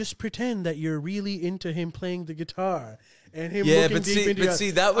 just pretend that you're really into him playing the guitar and him looking deep into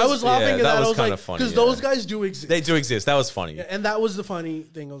your. that was, I was laughing at that. was I was kind like, of funny because those guys do exist. They do exist. That was funny. Yeah, and that was the funny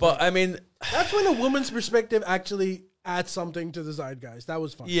thing. I was But like, I mean, that's when a woman's perspective actually adds something to the zeitgeist. That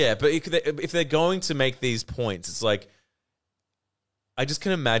was funny. yeah, but if they're going to make these points, it's like, I just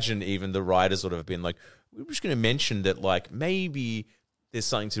can imagine even the writers would have been like, we're just going to mention that, like, maybe there's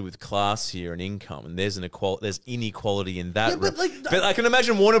something to do with class here and income, and there's inequality in that. Yeah, but, like, but I can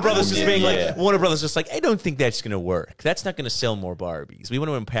imagine Warner Brothers just being Yeah. like, Warner Brothers just like, I don't think that's going to work. That's not going to sell more Barbies. We want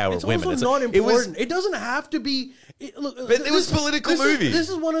to empower It's women. also not important. It doesn't have to be. But it was a political movie. This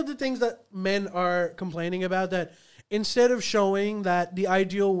is one of the things that men are complaining about, that instead of showing that the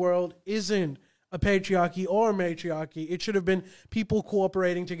ideal world isn't a patriarchy or a matriarchy, it should have been people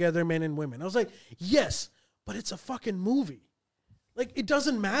cooperating together, men and women. I was like, yes, but it's a fucking movie. Like, it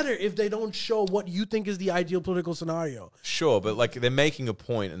doesn't matter if they don't show what you think is the ideal political scenario. Sure, but like they're making a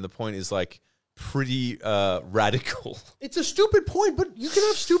point, and the point is like pretty radical. It's a stupid point, but you can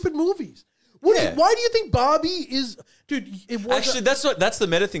have stupid movies. Yeah. Why do you think Barbie is, dude? It was Actually, that's the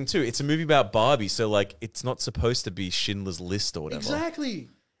meta thing too. It's a movie about Barbie, so like it's not supposed to be Schindler's List or whatever. exactly.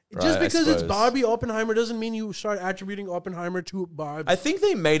 Right, Just I because it's suppose. Barbie Oppenheimer doesn't mean you start attributing Oppenheimer to Barbie. I think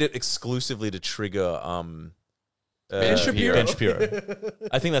they made it exclusively to trigger Ben Shapiro. Ben Shapiro.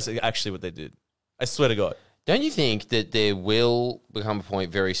 I think that's actually what they did. I swear to God. Don't you think that there will become a point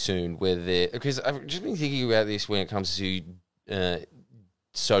very soon where there... Because I've just been thinking about this when it comes to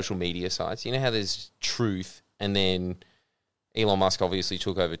social media sites. You know how there's Truth, and then Elon Musk obviously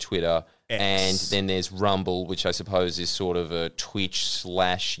took over Twitter, X. and then there's Rumble, which I suppose is sort of a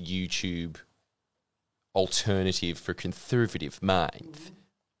Twitch/YouTube alternative for conservative minds.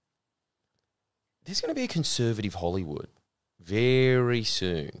 There's going to be a conservative Hollywood very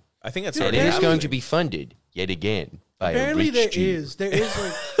soon. I think that's Dude, And already it is happening. going to be funded, yet again, by Apparently a there rich Jew. is. There is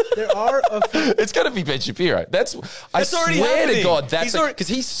like there are a few. It's going to be Ben Shapiro. I That's already swear to happening. God, that's He's already- because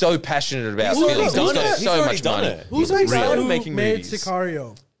he's so passionate about He's film. He's already got done it. so He's already much done money. it. Who's He's that guy already who making made movies.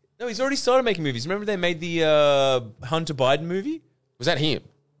 Sicario? No, he's already started making movies. Remember they made the Hunter Biden movie? Was that him?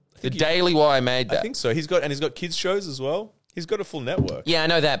 The Daily Wire made that. I think so. He's got kids shows as well. He's got a full network. Yeah, I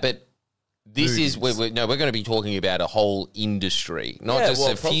know that, but this is Movies. we're going to be talking about a whole industry, not Yeah, just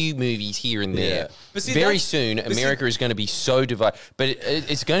well, a few movies here and there. But see, Very that's- soon, but see- America is going to be so divided. But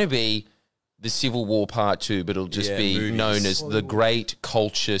it's going to be the Civil War Part 2, but it'll just Yeah, be movies. known as the Great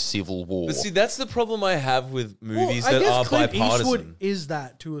Culture Civil War. But see, that's the problem I have with movies Well, I that guess are Clint bipartisan. Eastwood is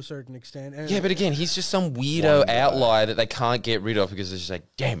that to a certain extent. And Yeah, but again, he's just some weirdo One guy. outlier that they can't get rid of because it's just like,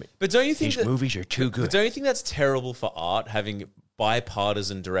 damn it, But don't you think these that, movies are too good. But don't you think that's terrible for art, having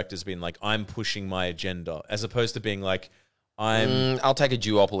bipartisan directors being like, I'm pushing my agenda, as opposed to being like, I'll take a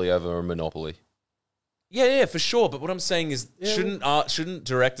duopoly over a monopoly. Yeah, for sure. But what I'm saying is, shouldn't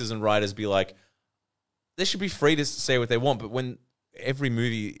directors and writers be like, they should be free to say what they want, but when every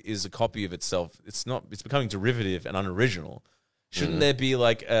movie is a copy of itself, it's becoming derivative and unoriginal. Shouldn't there be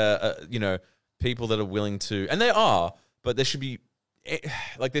like, people that are willing to, and they are, but there should be,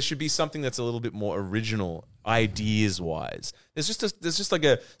 there should be something that's a little bit more original, ideas wise. There's just like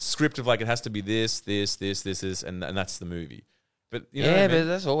a script of like, it has to be this, and that's the movie. But you know, Yeah, what I mean? but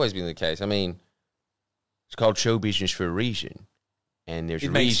that's always been the case. I mean, it's called show business for a reason. And there's It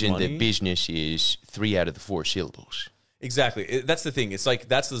a makes reason money. that business is 3 out of the 4 syllables. Exactly. That's the thing. It's like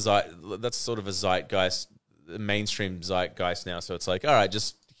that's sort of a zeitgeist, a mainstream zeitgeist now. So it's like, all right,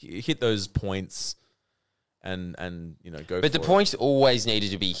 just hit those points, and go. But the for it. points always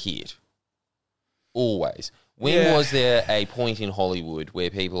needed to be hit. Always. When Yeah. was there a point in Hollywood where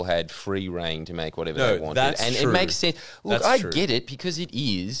people had free reign to make whatever No, they wanted? that's and true. it makes sense. Look, That's I true. get it because it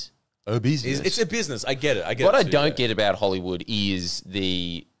is a business. It's a business. I get it. What I too, don't yeah. get about Hollywood is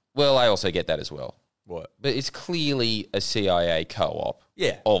well, I also get that as well. What? But it's clearly a CIA co-op.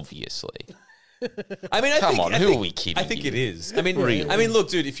 Yeah. Obviously. I mean, Come on, who are we kidding I think here? it is. I mean, Really? look,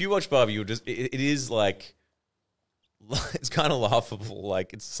 dude. If you watch Barbie, you'll just it is like. It's kind of laughable.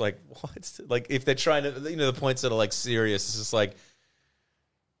 Like it's like what? Like if they're trying to, the points that are like serious. It's just like.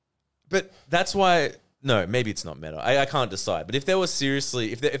 But that's why No, maybe it's not meta. I can't decide. But if they're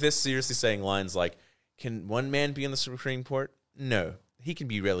seriously saying lines like, "Can one man be on the Supreme Court?" No, he can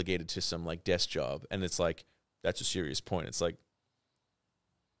be relegated to some like desk job, and it's like that's a serious point. It's like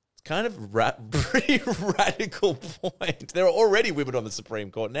it's kind of pretty radical point. There are already women on the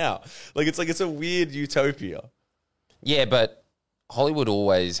Supreme Court now. It's a weird utopia. Yeah, but Hollywood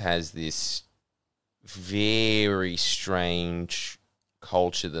always has this very strange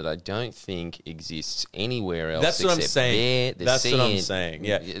culture that I don't think exists anywhere else. That's what I'm saying. That's what I'm saying.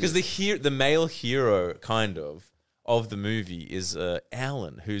 Yeah, because the male hero kind of the movie is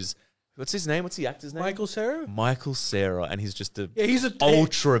Alan, who's what's his name? What's the actor's name? Michael Cera, and he's just he's a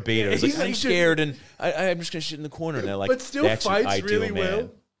ultra beta. He's like, I'm scared and I'm just gonna shit in the corner. And they're like, but still that's fights an ideal really man.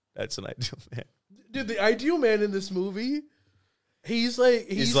 well. That's an ideal man. Dude, the ideal man in this movie, he's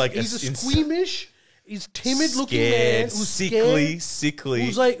a squeamish. He's timid looking man who's sickly,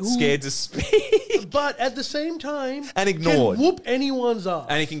 who's scared to speak, but at the same time and ignored. Can whoop anyone's ass,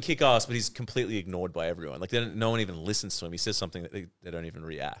 and he can kick ass, but he's completely ignored by everyone. Like no one even listens to him. He says something that they don't even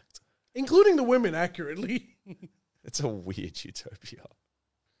react, including the women. Accurately, it's a weird utopia.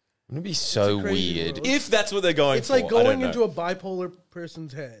 Wouldn't it be so weird world. If that's what they're going for? It's like going into a bipolar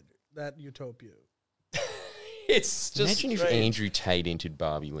person's head. That utopia. It's just imagine strange. if Andrew Tate entered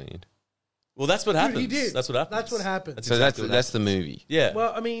Barbie Land. Well, that's what happens. Dude, he did. That's what happens. That's what happens. So that's the movie. Yeah.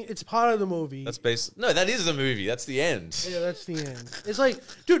 Well, I mean, it's part of the movie. That's based. No, that is the movie. That's the end. Yeah, that's the end. It's like,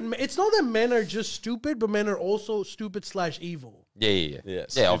 dude, it's not that men are just stupid, but men are also stupid / evil. Yeah,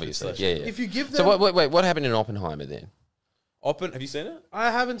 obviously. Yeah. If you give them, So what happened in Oppenheimer then? Have you seen it?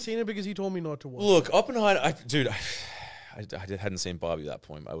 I haven't seen it because he told me not to watch. Look, Oppenheimer. I hadn't seen Barbie at that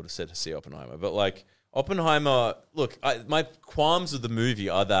point. I would have said to see Oppenheimer, but like Oppenheimer. Look, my qualms of the movie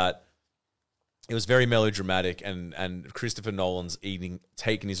are that it was very melodramatic, and Christopher Nolan's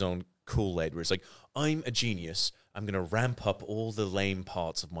taking his own Kool-Aid, where it's like, I'm a genius. I'm going to ramp up all the lame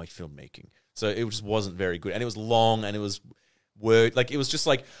parts of my filmmaking. So it just wasn't very good, and it was long, and it was it was just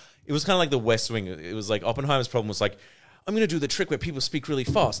like it was kind of like The West Wing. It was like Oppenheimer's problem was like, I'm going to do the trick where people speak really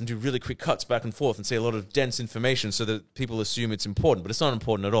fast and do really quick cuts back and forth and say a lot of dense information so that people assume it's important. But it's not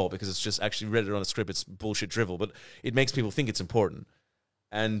important at all because it's just actually read it on a script. It's bullshit drivel, but it makes people think it's important.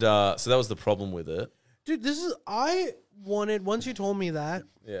 And so that was the problem with it. Dude, once you told me that,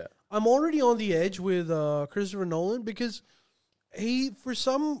 Yeah. I'm already on the edge with Christopher Nolan because he, for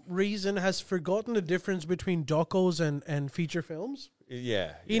some reason, has forgotten the difference between docos and feature films.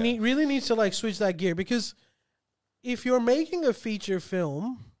 Yeah. He really needs to like switch that gear because if you're making a feature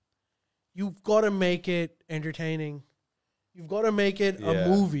film, you've got to make it entertaining. You've got to make it a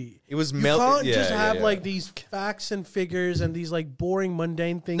movie. It was you can't just have like these facts and figures and these like boring,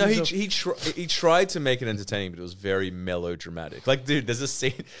 mundane things. No, he tried to make it entertaining, but it was very melodramatic. Like, dude, there's a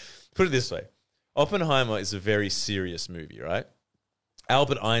scene. Put it this way: Oppenheimer is a very serious movie, right?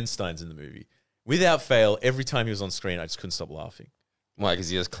 Albert Einstein's in the movie. Without fail, every time he was on screen, I just couldn't stop laughing. Why? Because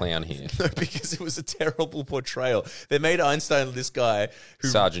he has clown hair. No, because it was a terrible portrayal. They made Einstein this guy who...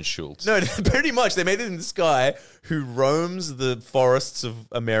 Sergeant Schultz. No, pretty much. They made him this guy who roams the forests of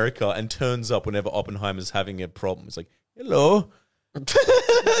America and turns up whenever Oppenheimer's having a problem. It's like, hello.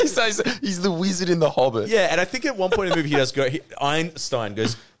 He's the wizard in The Hobbit. Yeah, and I think at one point in the movie Einstein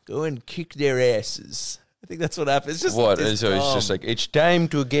goes, go and kick their asses. I think that's what happens. It's just what? So it's just like, it's time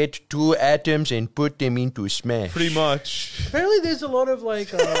to get two atoms and put them into smash. Pretty much. Apparently, there's a lot of like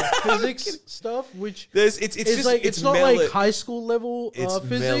physics stuff, which it's not like high school level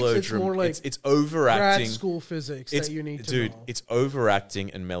physics. It's more like it's overacting. Grad school physics that you need to know. It's overacting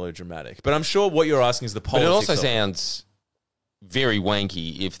and melodramatic. But I'm sure what you're asking is the politics. But it also sounds very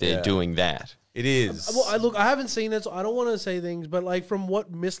wanky if they're doing that. It is. Well, I haven't seen it, so I don't want to say things. But like from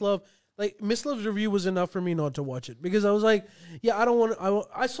what Miss Love's review was enough for me not to watch it because I was like, yeah, I don't want.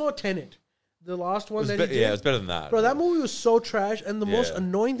 I saw Tenet, the last one that he did. Yeah, it was better than that. Bro, that movie was so trash, and the most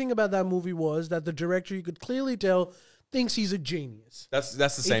annoying thing about that movie was that the director, you could clearly tell, thinks he's a genius. That's the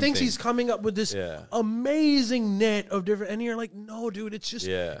same thing. He thinks he's coming up with this amazing net of different, and you're like, no, dude, it's just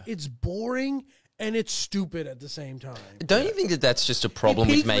it's boring. And it's stupid at the same time. Don't you think that that's just a problem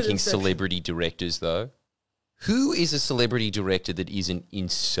with making celebrity directors, though? Who is a celebrity director that isn't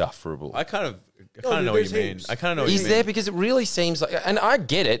insufferable? I kind of know what you mean. I kind of know what you mean. Is there? Because it really seems like... And I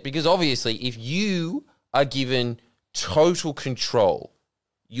get it, because obviously if you are given total control,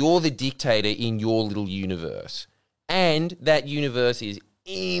 you're the dictator in your little universe, and that universe is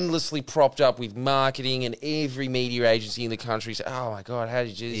endlessly propped up with marketing and every media agency in the country say, oh my God, how did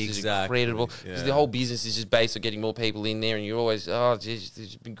you do this? This is incredible. Because the whole business is just based on getting more people in there and you're always, this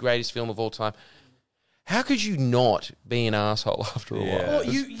is the greatest film of all time. How could you not be an asshole after a while? Well,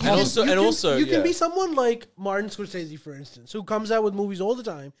 you can be someone like Martin Scorsese, for instance, who comes out with movies all the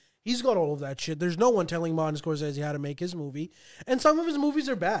time. He's got all of that shit. There's no one telling Martin Scorsese how to make his movie. And some of his movies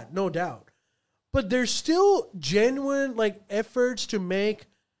are bad, no doubt. But there's still genuine efforts to make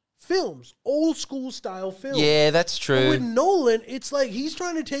films, old school style films. Yeah, that's true. And with Nolan, it's like he's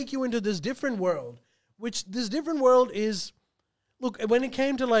trying to take you into this different world, which this different world is... Look, when it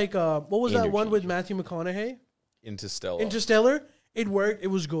came to what was that one with Matthew McConaughey? Interstellar. It worked. It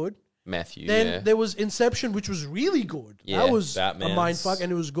was good. Matthew. Then there was Inception, which was really good. Yeah, that was Batman's. a mindfuck,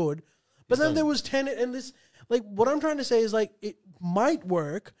 and it was good. But then there was Tenet, and this, what I'm trying to say is it might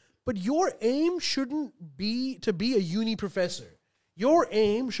work, but your aim shouldn't be to be a uni professor. Your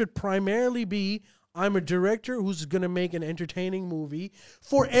aim should primarily be, I'm a director who's going to make an entertaining movie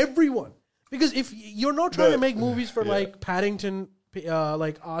for everyone. Because if you're not trying to make movies for Paddington,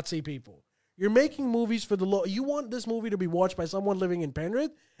 artsy people, you're making movies for you want this movie to be watched by someone living in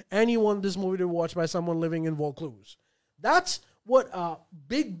Penrith, and you want this movie to be watched by someone living in Vaucluse. That's what a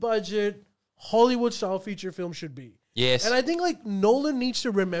big budget Hollywood style feature film should be. Yes, and I think Nolan needs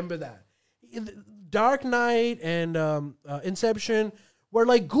to remember that. Dark Knight and Inception were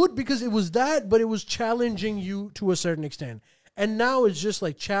good because it was that, but it was challenging you to a certain extent. And now it's just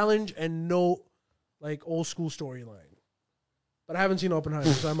challenge and no old school storyline. But I haven't seen Oppenheimer,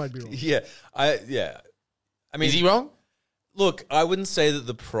 so I might be wrong. I mean, is he wrong? Look, I wouldn't say that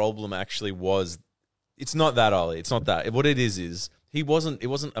the problem actually was. It's not that, Ollie. It's not that. What it is it wasn't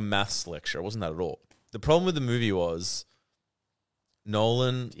a maths lecture. It wasn't that at all. The problem with the movie was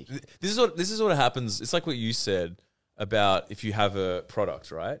Nolan. This is what happens. It's like what you said about if you have a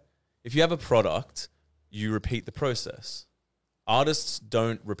product, right? If you have a product, you repeat the process. Artists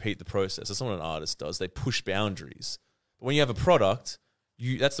don't repeat the process. That's not what an artist does. They push boundaries. But when you have a product,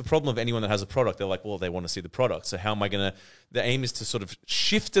 that's the problem of anyone that has a product. They're like, well, they want to see the product. So how am I going to... The aim is to sort of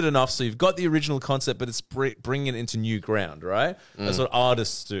shift it enough so you've got the original concept, but it's bringing it into new ground, right? That's what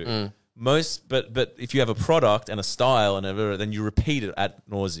artists do. But if you have a product and a style and whatever, then you repeat it ad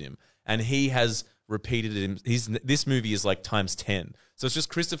nauseum. And he has repeated it. This movie is times 10. So it's just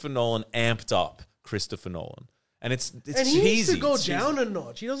Christopher Nolan amped up Christopher Nolan. And it's and cheesy. He needs to go down a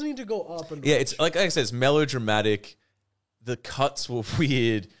notch. He doesn't need to go up a notch. Yeah, it's like I said, it's melodramatic. The cuts were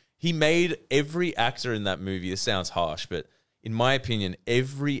weird. He made every actor in that movie. This sounds harsh, but in my opinion,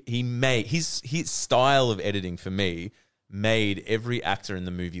 his style of editing for me made every actor in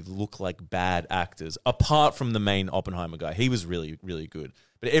the movie look like bad actors. Apart from the main Oppenheimer guy, he was really, really good.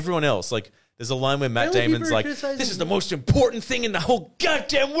 But everyone else, there's a line where Matt Damon's like, "This is the most important thing in the whole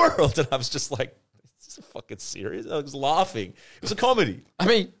goddamn world," and I was just like, "Is this fucking serious?" I was laughing. It was a comedy. I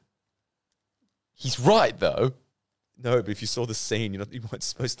mean, he's right though. No, but if you saw the scene, you weren't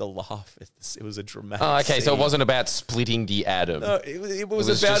supposed to laugh. It was a dramatic. Oh, okay. scene. So it wasn't about splitting the atom. No, it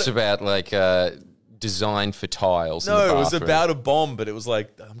was just about design for tiles. No, in the it was bathroom. about a bomb, but it was I'm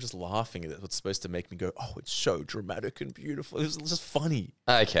just laughing at it. It's supposed to make me go, "Oh, it's so dramatic and beautiful." It was just funny.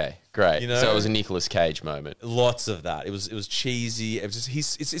 Okay, great. You know? So it was a Nicolas Cage moment. Lots of that. It was cheesy. It was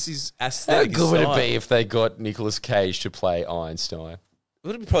just it's his How aesthetic. good would it be if they got Nicolas Cage to play Einstein? It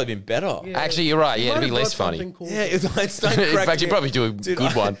would have probably been better. Yeah. Actually, you're right. He Yeah, might it'd be have less brought funny. something cool. Yeah, if Einstein In cracked fact, you'd me- probably do a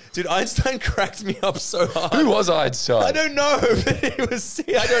good one. Dude, Einstein cracked me up so hard. Who was Einstein? I don't know, but it was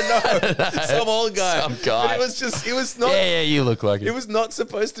I don't know. Some old guy. Some guy. But it was not Yeah, you look like it it. was not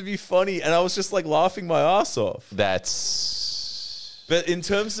supposed to be funny, and I was just laughing my ass off. That's... But in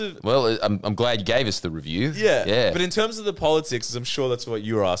terms of Well, I'm glad you gave us the review. yeah. But in terms of the politics, 'cause I'm sure that's what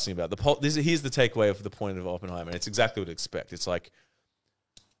you were asking about. Here's the takeaway of the point of Oppenheimer, and it's exactly what I'd expect. It's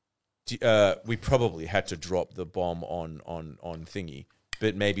we probably had to drop the bomb on thingy,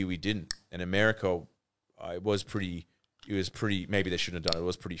 but maybe we didn't. And America, it was pretty. Maybe they shouldn't have done it. It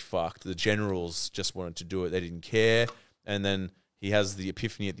was pretty fucked. The generals just wanted to do it. They didn't care. And then he has the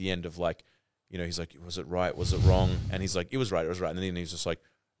epiphany at the end of he's like, was it right? Was it wrong? And he's like, it was right. It was right. And then he's just like,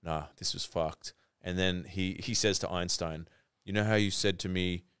 nah, this was fucked. And then he says to Einstein, you know how you said to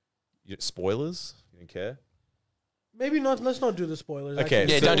me, spoilers? You didn't care? Maybe not. Let's not do the spoilers. Okay,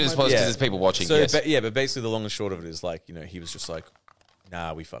 Yeah, so- don't do the spoilers because yeah. there's people watching. So, Yes. but basically the long and short of it is he was just like,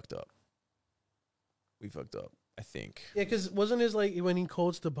 nah, we fucked up. We fucked up, I think. Yeah, because wasn't his when he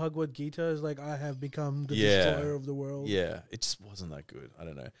quotes the Bhagavad Gita is I have become the Yeah. destroyer of the world. Yeah, it just wasn't that good. I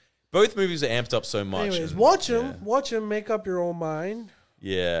don't know. Both movies are amped up so much. Anyways, and- watch them. Yeah. Watch them. Make up your own mind.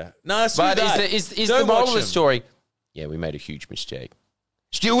 Yeah. No, But is the Don't moral watch of the them. story? Yeah, we made a huge mistake.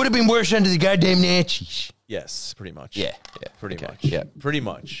 Still would have been worse under the goddamn Nazis. Yes, pretty much. Yeah. Pretty Okay, much. yeah. Pretty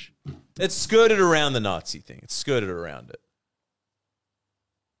much. It's skirted around the Nazi thing. It's skirted around it.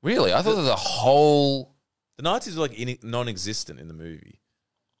 Really? I thought that the whole The Nazis were like non-existent in the movie,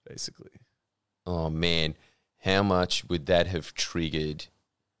 basically. Oh man, how much would that have triggered?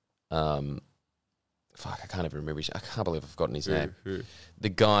 Fuck, I can't even remember. I can't believe I've forgotten his name. Who? The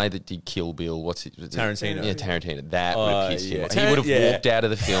guy that did Kill Bill. What's it? Tarantino. Yeah, Tarantino. That would have pissed him off. He Tar- would have yeah. walked out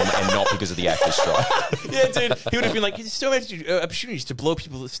of the film, and not because of the actor's strike. Yeah, dude. He would have been like, "There's so many opportunities to blow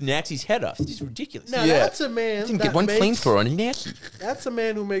people Nazis' head off. This is ridiculous." Now Yeah. that's a man. Didn't that get one makes- flamethrower on a Nazi. That's a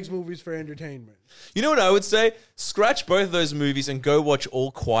man who makes movies for entertainment. You know what I would say? Scratch both of those movies and go watch All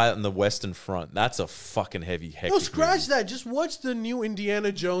Quiet on the Western Front. That's a fucking heavy, hectic No, scratch movie. that. Just watch the new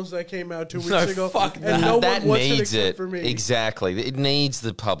Indiana Jones that came out 2 weeks No, ago. fuck and that. no That one watched needs it it. except for me. Exactly. It needs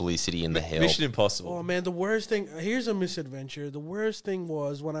the publicity and the help. Mission Impossible. Oh man, the worst thing. Here's a misadventure. The worst thing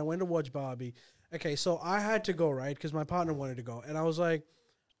was when I went to watch Barbie. Okay, so I had to go right because my partner wanted to go, and I was like,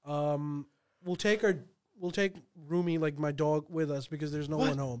 we'll take Rumi, like my dog, with us because there's no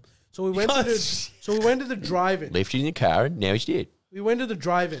one home. So we went to the drive-in. Left it in the car, and now he's dead. We went to the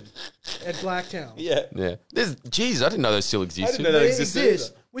drive-in at Blacktown. Yeah. Yeah. Jeez, I didn't know those still existed. didn't know that They existed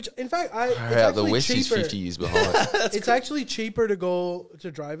exist. either. Which, in fact, Far it's out, the actually West is cheaper. 50 years behind. It's actually cheaper to go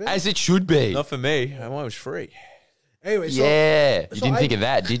to drive-in. As it should be. Not for me. I was free. Anyway, so Yeah. You so didn't I- think of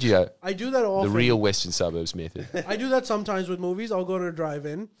that, did you? I do that The often. real Western suburbs method. I do that sometimes with movies. I'll go to a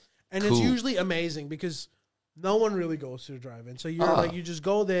drive-in, and it's Cool. usually amazing because no one really goes to a drive-in. So you're like, you just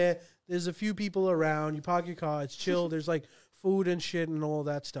go there. There's a few people around. You park your car. It's chill. There's like food and shit and all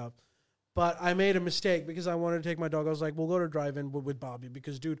that stuff. But I made a mistake because I wanted to take my dog. I was like, we'll go to drive-in with Bobby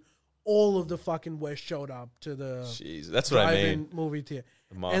because, dude, all of the fucking West showed up to the Jeez, that's what I drive-in mean. movie theater.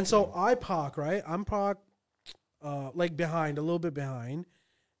 The And so marketing. I park, right? I'm parked like behind, a little bit behind.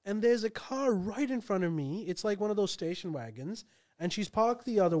 And there's a car right in front of me. It's like one of those station wagons. And she's parked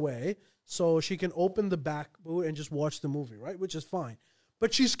the other way so she can open the back boot and just watch the movie, right? Which is fine.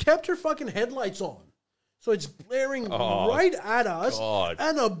 But she's kept her fucking headlights on. So it's blaring right at us God.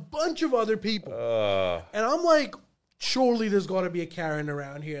 and a bunch of other people. And I'm like, surely there's got to be a Karen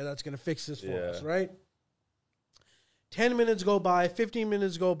around here that's going to fix this for us, right? 10 minutes go by, 15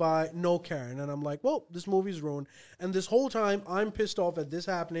 minutes go by, no Karen. And I'm like, well, this movie's ruined. And this whole time, I'm pissed off at this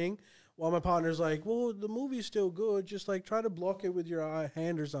happening while my partner's like, well, the movie's still good. Just like try to block it with your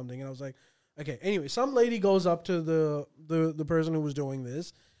hand or something. And I was like, okay. Anyway, some lady goes up to the person who was doing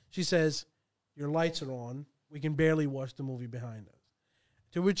this. She says, your lights are on. We can barely watch the movie behind us.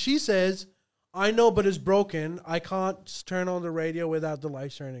 To which she says, I know, but it's broken. I can't turn on the radio without the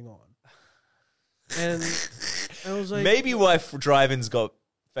lights turning on. And I was like, Maybe why drive-ins got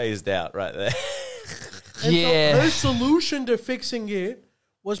phased out right there. and Yeah. so her solution to fixing it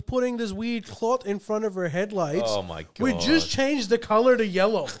was putting this weird cloth in front of her headlights. Oh, my We God. just changed the color to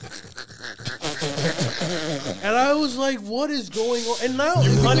yellow. And I was like, what is going on? And now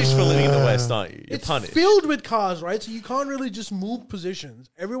You're punished for living in the West, aren't you? You're it's punished. filled with cars, right? So you can't really just move positions.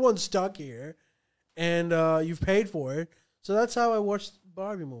 Everyone's stuck here, and you've paid for it. So that's how I watched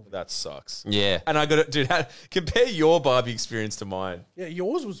Barbie movie. That sucks. Yeah. And I got to, dude, compare your Barbie experience to mine. Yeah,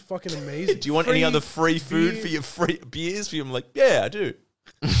 yours was fucking amazing. Do you want any other free food for your free beers for you? I'm like, yeah, I do.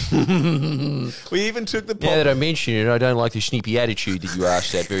 We even took the Now pop. that I mention it, I don't like the snippy attitude that you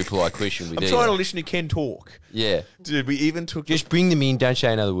asked that very polite question with I'm there. trying to listen to Ken talk. Yeah. Dude, we even took Just bring them in, don't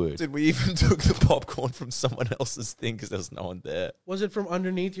say another word. we even took the popcorn from someone else's thing because there was no one there. Was it from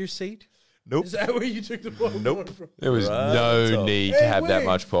underneath your seat? Nope. Is that where you took the popcorn Nope. from? There was Right, no so- need to have that wait,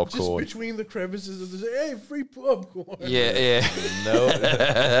 much popcorn. Just between the crevices of the hey, free popcorn. Yeah, yeah.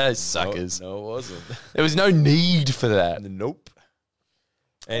 No, Suckers. No, it wasn't. There was no need for that. Nope.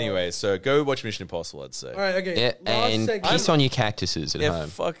 Anyway, so go watch Mission Impossible, I'd say. All right, okay. Yeah, Last and segment. kiss on your cactuses at Yeah, home.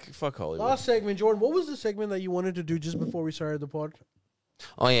 fuck Hollywood. Last segment, Jordan. What was the segment that you wanted to do just before we started the pod?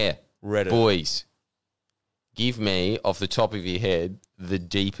 Oh, yeah. Reddit. Boys, give me, off the top of your head, the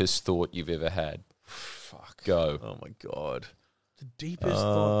deepest thought you've ever had. Fuck. Go. Oh my god. The deepest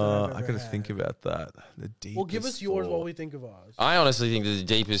thought that I've I ever gotta had. think about that. The deepest. Well, give us yours thought. while we think of ours. I honestly think that the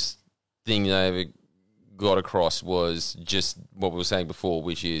deepest thing that I ever got across was just what we were saying before,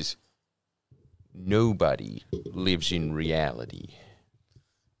 which is nobody lives in reality.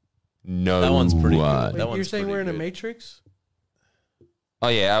 No That one's pretty good. one. Wait, that you're one's saying pretty we're in a good. matrix? Oh,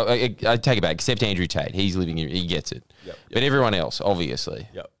 yeah, I take it back. Except Andrew Tate. He's living in, he gets it. Yep, But everyone else, obviously.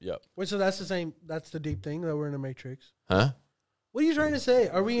 Yep. Wait, so that's the same. That's the deep thing that we're in a matrix. Huh? What are you trying to say?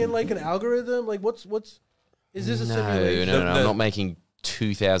 Are we in like an algorithm? Like, what's? Is this a No, simulation? no, The- I'm not making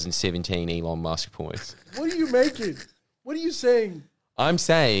 2017 Elon Musk points. What are you making? What are you saying? I'm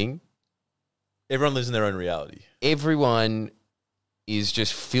saying Everyone lives in their own reality. everyone is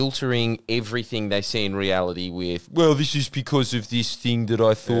just filtering everything they see in reality with, well, this is because of this thing that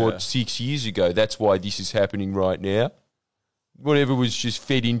I thought 6 years ago. That's why this is happening right now. Whatever was just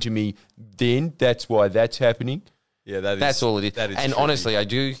fed into me then, that's why that's happening. Yeah, that's all it is. That is and tricky. honestly, I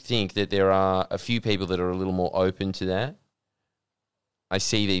do think that there are a few people that are a little more open to that. I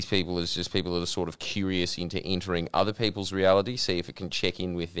see these people as just people that are sort of curious into entering other people's reality, see if it can check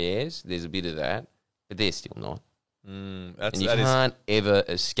in with theirs. There's a bit of that, but they're still not. And you can't ever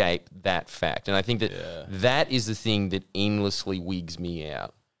escape that fact. And I think that that is the thing that endlessly wigs me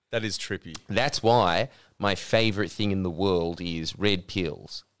out. That is trippy. That's why my favourite thing in the world is red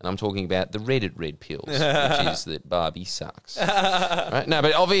pills. And I'm talking about the Reddit red pills, which is that Barbie sucks. Right? No,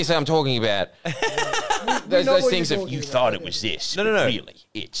 but obviously I'm talking about those things if you thought it was this. No. Really,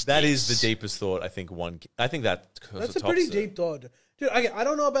 it's That this. is the deepest thought I think That's a pretty deep thought. Dude, I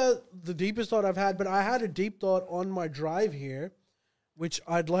don't know about the deepest thought I've had, but I had a deep thought on my drive here, which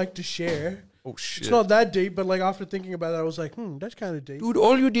I'd like to share. Oh, shit. It's not that deep, but like after thinking about it, I was like, that's kind of deep. Dude,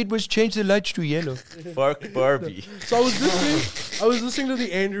 all you did was change the lights to yellow. Fuck Barbie. So I was listening to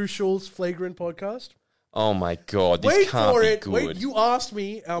the Andrew Schultz Flagrant podcast. Oh my God, this can't be good. Wait, you asked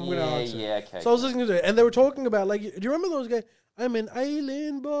me, I'm going to answer. Yeah, okay. So I was listening to it, and they were talking about, like, do you remember those guys? I'm an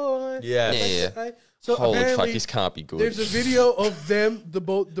island boy. Yeah. Yeah. So Holy fuck, apparently this can't be good. There's a video of them, the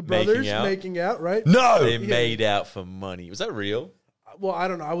brothers making out, right? No! They made out for money. Was that real? Well, I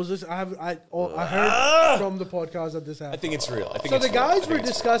don't know. I was listening. I heard from the podcast that this happened. I think it's real. So the guys were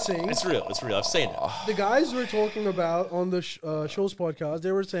discussing. It's real. It's real. I've seen it. The guys were talking about on the show's podcast.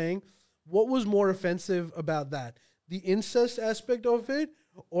 They were saying what was more offensive about that: the incest aspect of it,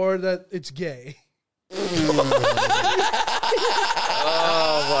 or that it's gay.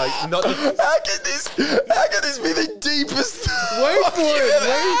 Oh my! Not the, How can this be the deepest?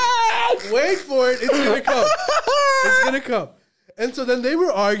 Wait for it. It's gonna come. It's gonna come. And so then they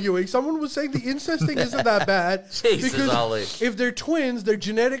were arguing. Someone was saying the incest thing isn't that bad because Ollie. if they're twins, they're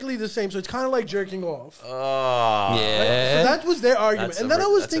genetically the same. So it's kind of like jerking off. oh Yeah. So that was their argument. That's And a then I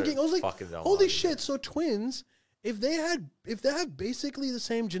re- was that's a thinking, I was like, fucking dumb holy argument. shit! So twins, if they have basically the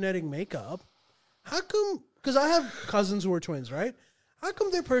same genetic makeup, how come? Because I have cousins who are twins, right? How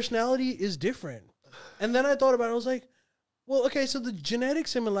come their personality is different? And then I thought about it. I was like, well, okay, so the genetic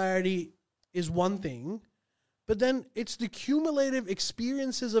similarity is one thing, but then it's the cumulative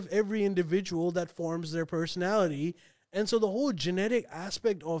experiences of every individual that forms their personality. And so the whole genetic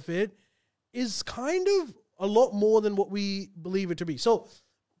aspect of it is kind of a lot more than what we believe it to be. So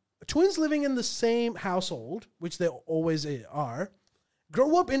twins living in the same household, which they always are,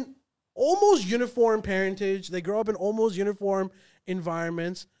 grow up in almost uniform parentage. They grow up in almost uniform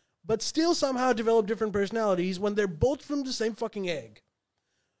environments, but still somehow develop different personalities when they're both from the same fucking egg.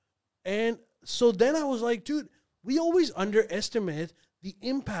 And so then I was like, dude, we always underestimate the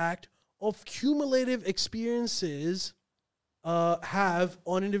impact of cumulative experiences have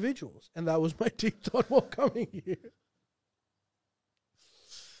on individuals. And that was my deep thought while coming here.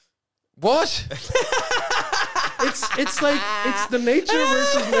 What? It's like, it's the nature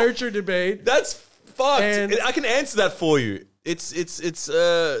versus nurture debate. That's fucked. And- I can answer that for you. It's like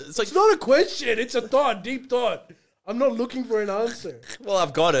It's not a question, it's a thought, deep thought. I'm not looking for an answer. well,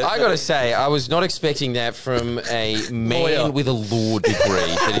 I've got it. I gotta say, I was not expecting that from a man with a law degree.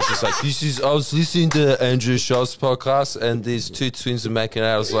 That it's just like, I was listening to Andrew Schultz's podcast, and these two twins are making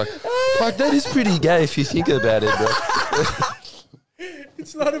out. I was like, fuck, that is pretty gay if you think about it, bro.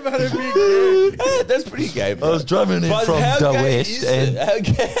 It's not about it being gay. That's pretty gay. I Bro. was driving in But from how the gay west, is and it? How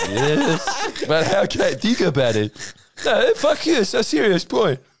gay? yes, but how can I think about it? No, fuck you. It's a serious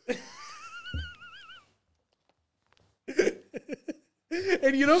point.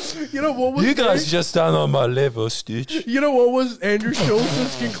 And you know what was You guys just aren't on my level, Stitch. You know what was Andrew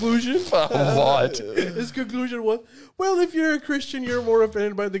Schultz's conclusion? What? His conclusion was, well, if you're a Christian, you're more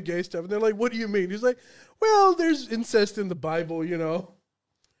offended by the gay stuff. And they're like, what do you mean? He's like, well, there's incest in the Bible, you know.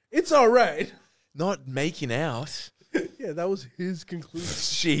 It's all right. Not making out. Yeah, that was his conclusion.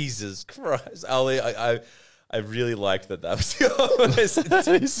 Jesus Christ, Ali, I really liked that. That was the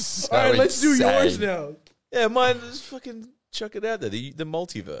honest. All right, let's do yours now. Yeah, mine. Just fucking chuck it out there. The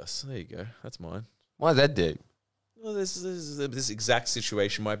multiverse. There you go. That's mine. Why is that deep? Well, this exact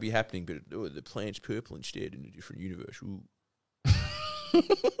situation might be happening, but the planet's purple instead in a different universe. Ooh.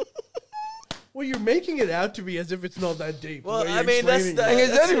 Well, you're making it out to be as if it's not that deep. Well, the way I you're mean, that's explaining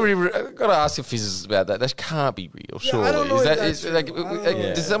the- it. I've got to ask a physicist about that. That can't be real, surely. I don't know Is if that, that's is, like, true. I don't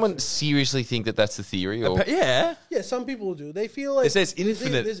know. does someone seriously think that that's the theory? Or? Yeah. Yeah, some people do. They feel like It says they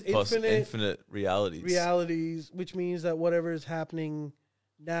think infinite, there's infinite realities. realities, which means that whatever is happening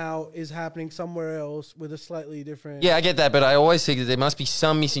now is happening somewhere else with a slightly different. Yeah, I get that, but I always think that there must be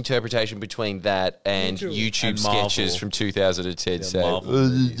some misinterpretation between that and too. YouTube And Marvel. sketches from 2010 saying, Marvel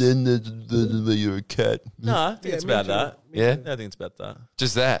movies. then you're a cat. No, I think it's about that. Yeah? I think it's about that.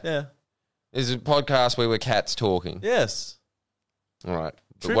 Just that. Yeah. There's a podcast where we're cats talking. Yes. All right.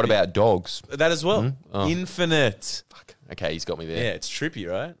 But Trippy. what about dogs? That as well. Oh. Infinite. Fuck. Okay, he's got me there. Yeah, it's trippy,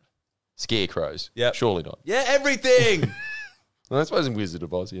 right? Scarecrows. Yep. Surely not. Yeah, everything. Well, I suppose in Wizard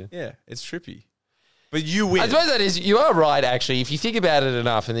of Oz, yeah. Yeah, it's trippy. But you win. I suppose that is, you are right, actually. If you think about it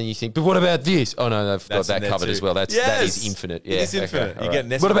enough and then you think, but what about this? Oh, no, they've That's got in that there covered too. as well. That Yes! is infinite. Yeah, It is infinite. all You right.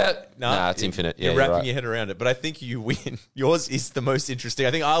 get What about... No, Nah, it's infinite. Yeah, you're wrapping right. your head around it. But I think you win. Yours is the most interesting.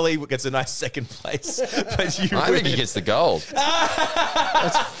 I think Ali gets a nice second place. But you I win. think he gets the gold.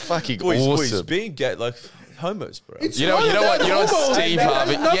 That's fucking awesome. Being gay, like homos, bro. You know what Steve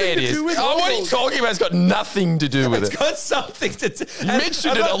Harvey... Yeah, it is. do with Oh, what are you homos. talking about? It's got nothing to do with It's it. got something to do. You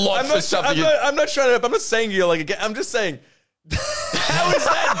mentioned it a lot for something. I'm not trying to. I'm not saying you're like. I'm just saying. How is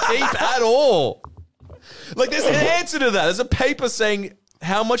that deep at all? Like, there's an answer to that. There's a paper saying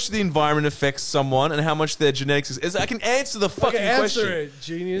how much the environment affects someone and how much their genetics is. I can answer the fucking answer question. it,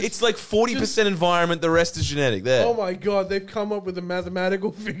 genius. It's like 40% environment. The rest is genetic. There. Oh my god, they've come up with a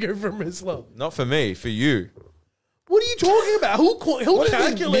mathematical figure from Islam. Not for me. For you. What are you talking about? Who What do you think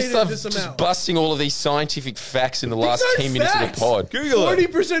calculated Mr. this just amount? busting all of these scientific facts in the last These 10 aren't minutes of facts. the pod? Google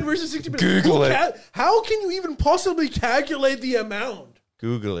it. 40% versus 60%. Google Who it. How can you even possibly calculate the amount?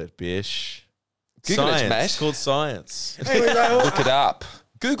 Google it, bish. Google it, Science. mate. It's called science. Anyways, Look it up.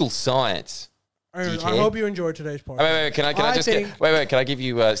 Google science. I dickhead. hope you enjoyed today's part. Wait, can I just think- can I give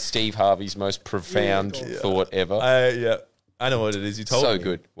you Steve Harvey's most profound Yeah, go on. thought ever? Yeah. I know what it is. You told So me.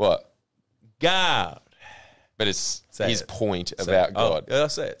 good. What? God. But it's Say his it. point Say about it. God. Oh,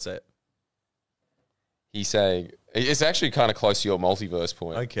 say it. Say it. He's saying, it's actually kind of close to your multiverse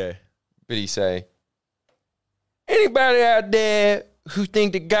point. Okay. But he's saying, anybody out there who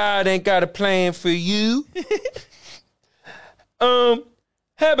think that God ain't got a plan for you?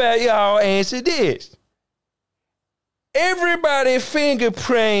 How about y'all answer this? Everybody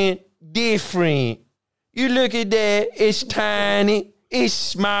fingerprint different. You look at that, it's tiny, it's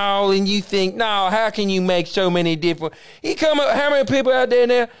small, and you think, no, how can you make so many different? He come up, how many people out there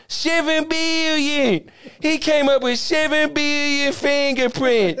now? 7 billion. He came up with 7 billion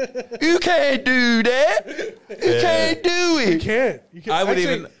fingerprint. You can't do that. You can't do You it. can't. You can't. I would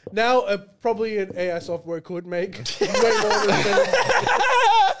Actually, even- now probably an AI software could make way more than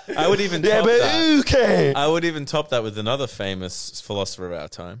I would even Yeah, top but that. you can't. I would even top that with another famous philosopher of our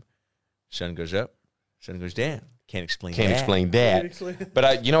time. Shen goes up, Shen goes down. Can't explain Can't that. explain Can't that. explain.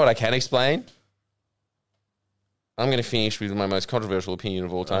 But you know what I can explain? I'm going to finish with my most controversial opinion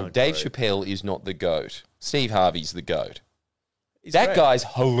of all time. Oh, Dave great. Chappelle is not the GOAT. Steve Harvey's the GOAT. He's That great. guy's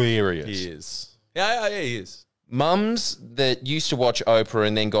hilarious. He is. Yeah, he is. Mums that used to watch Oprah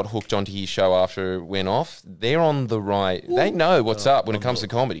and then got hooked onto his show after it went off, they're on the right. They know what's up when it comes to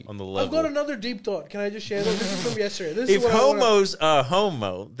comedy. On the I've level. got another deep thought. Can I just share that? This is from yesterday. This If is what I wanna- homos are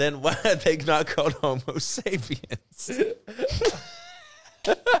homo, then why are they not called Homo sapiens?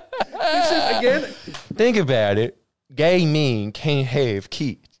 again, Think about it. Gay men can't have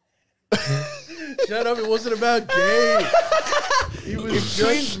kids. shut up. It wasn't about gay. He was If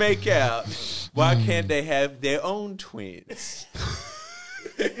twins make out, why can't they have their own twins?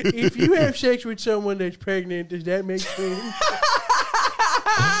 if you have sex with someone that's pregnant, does that make twins?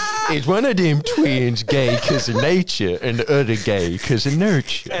 Is one of them twins gay because of nature and the other gay because of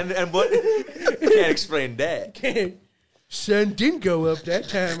nurture? And what? Can't explain that. Sun didn't go up that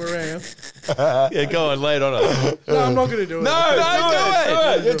time around. Yeah, go on, lay it on us. No, I'm not going to do it. Do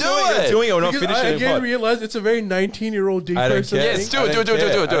it. You're doing it. We're not Because I finishing again it. realized it's a very 19-year-old deep I don't person care. thing. Yes, do it, do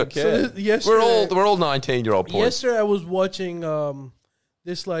it. So yesterday, We're all 19-year-old boys. yesterday I was watching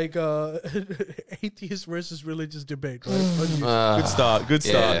this like atheist versus religious debate, right? on YouTube. Good start. Good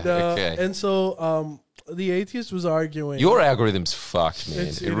start. Yeah. Okay. And so the atheist was arguing. Your algorithm's fucked, man.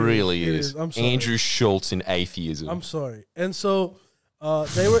 It It really is. is. I'm sorry. Andrew Schultz and atheism. I'm sorry. And so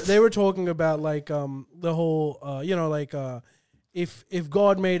they were talking about like the whole if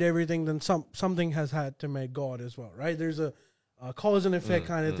God made everything, then something has had to make God as well, right? There's a cause and effect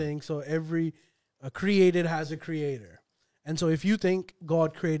kind of thing. So every created has a creator. And so if you think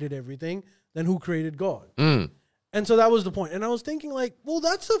God created everything, then who created God? And so that was the point. And I was thinking like, well,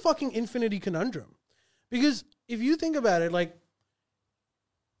 that's a fucking infinity conundrum. Because if you think about it, like,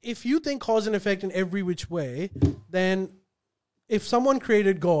 if you think cause and effect in every which way, then if someone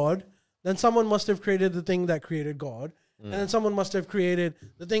created God, then someone must have created the thing that created God. And then someone must have created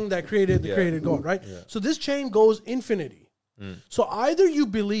the thing that created the created God, right? So this chain goes infinity. So either you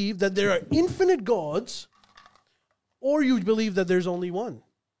believe that there are infinite gods, or you believe that there's only one.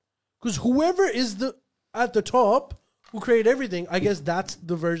 Because whoever is at the top who created everything, I guess that's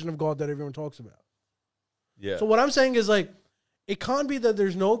the version of God that everyone talks about. Yeah. So what I'm saying is like, it can't be that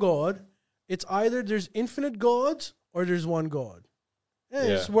there's no God. It's either there's infinite gods or there's one God.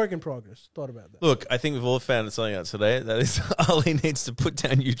 It's work in progress. Thought about that. Look, I think we've all found something out today. That is, Ali needs to put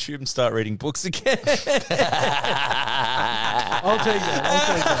down YouTube and start reading books again. I'll take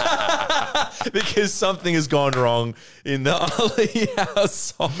that. Because something has gone wrong in the Ali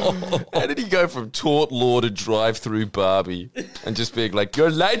household. How did he go from taught law to drive through Barbie and just being like, your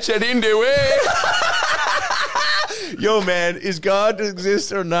lights are in the way? Yo, man, is God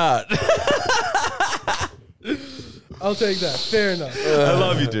exist or not? I'll take that. Fair enough. I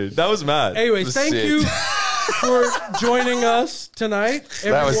love you, dude. That was mad. Anyways, thank sick. you for joining us tonight.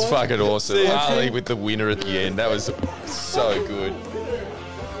 That was everyone. fucking awesome. Ali with the winner at the end. That was so good.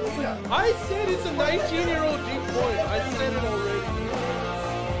 I said it's a 19-year-old deep point. I said it already.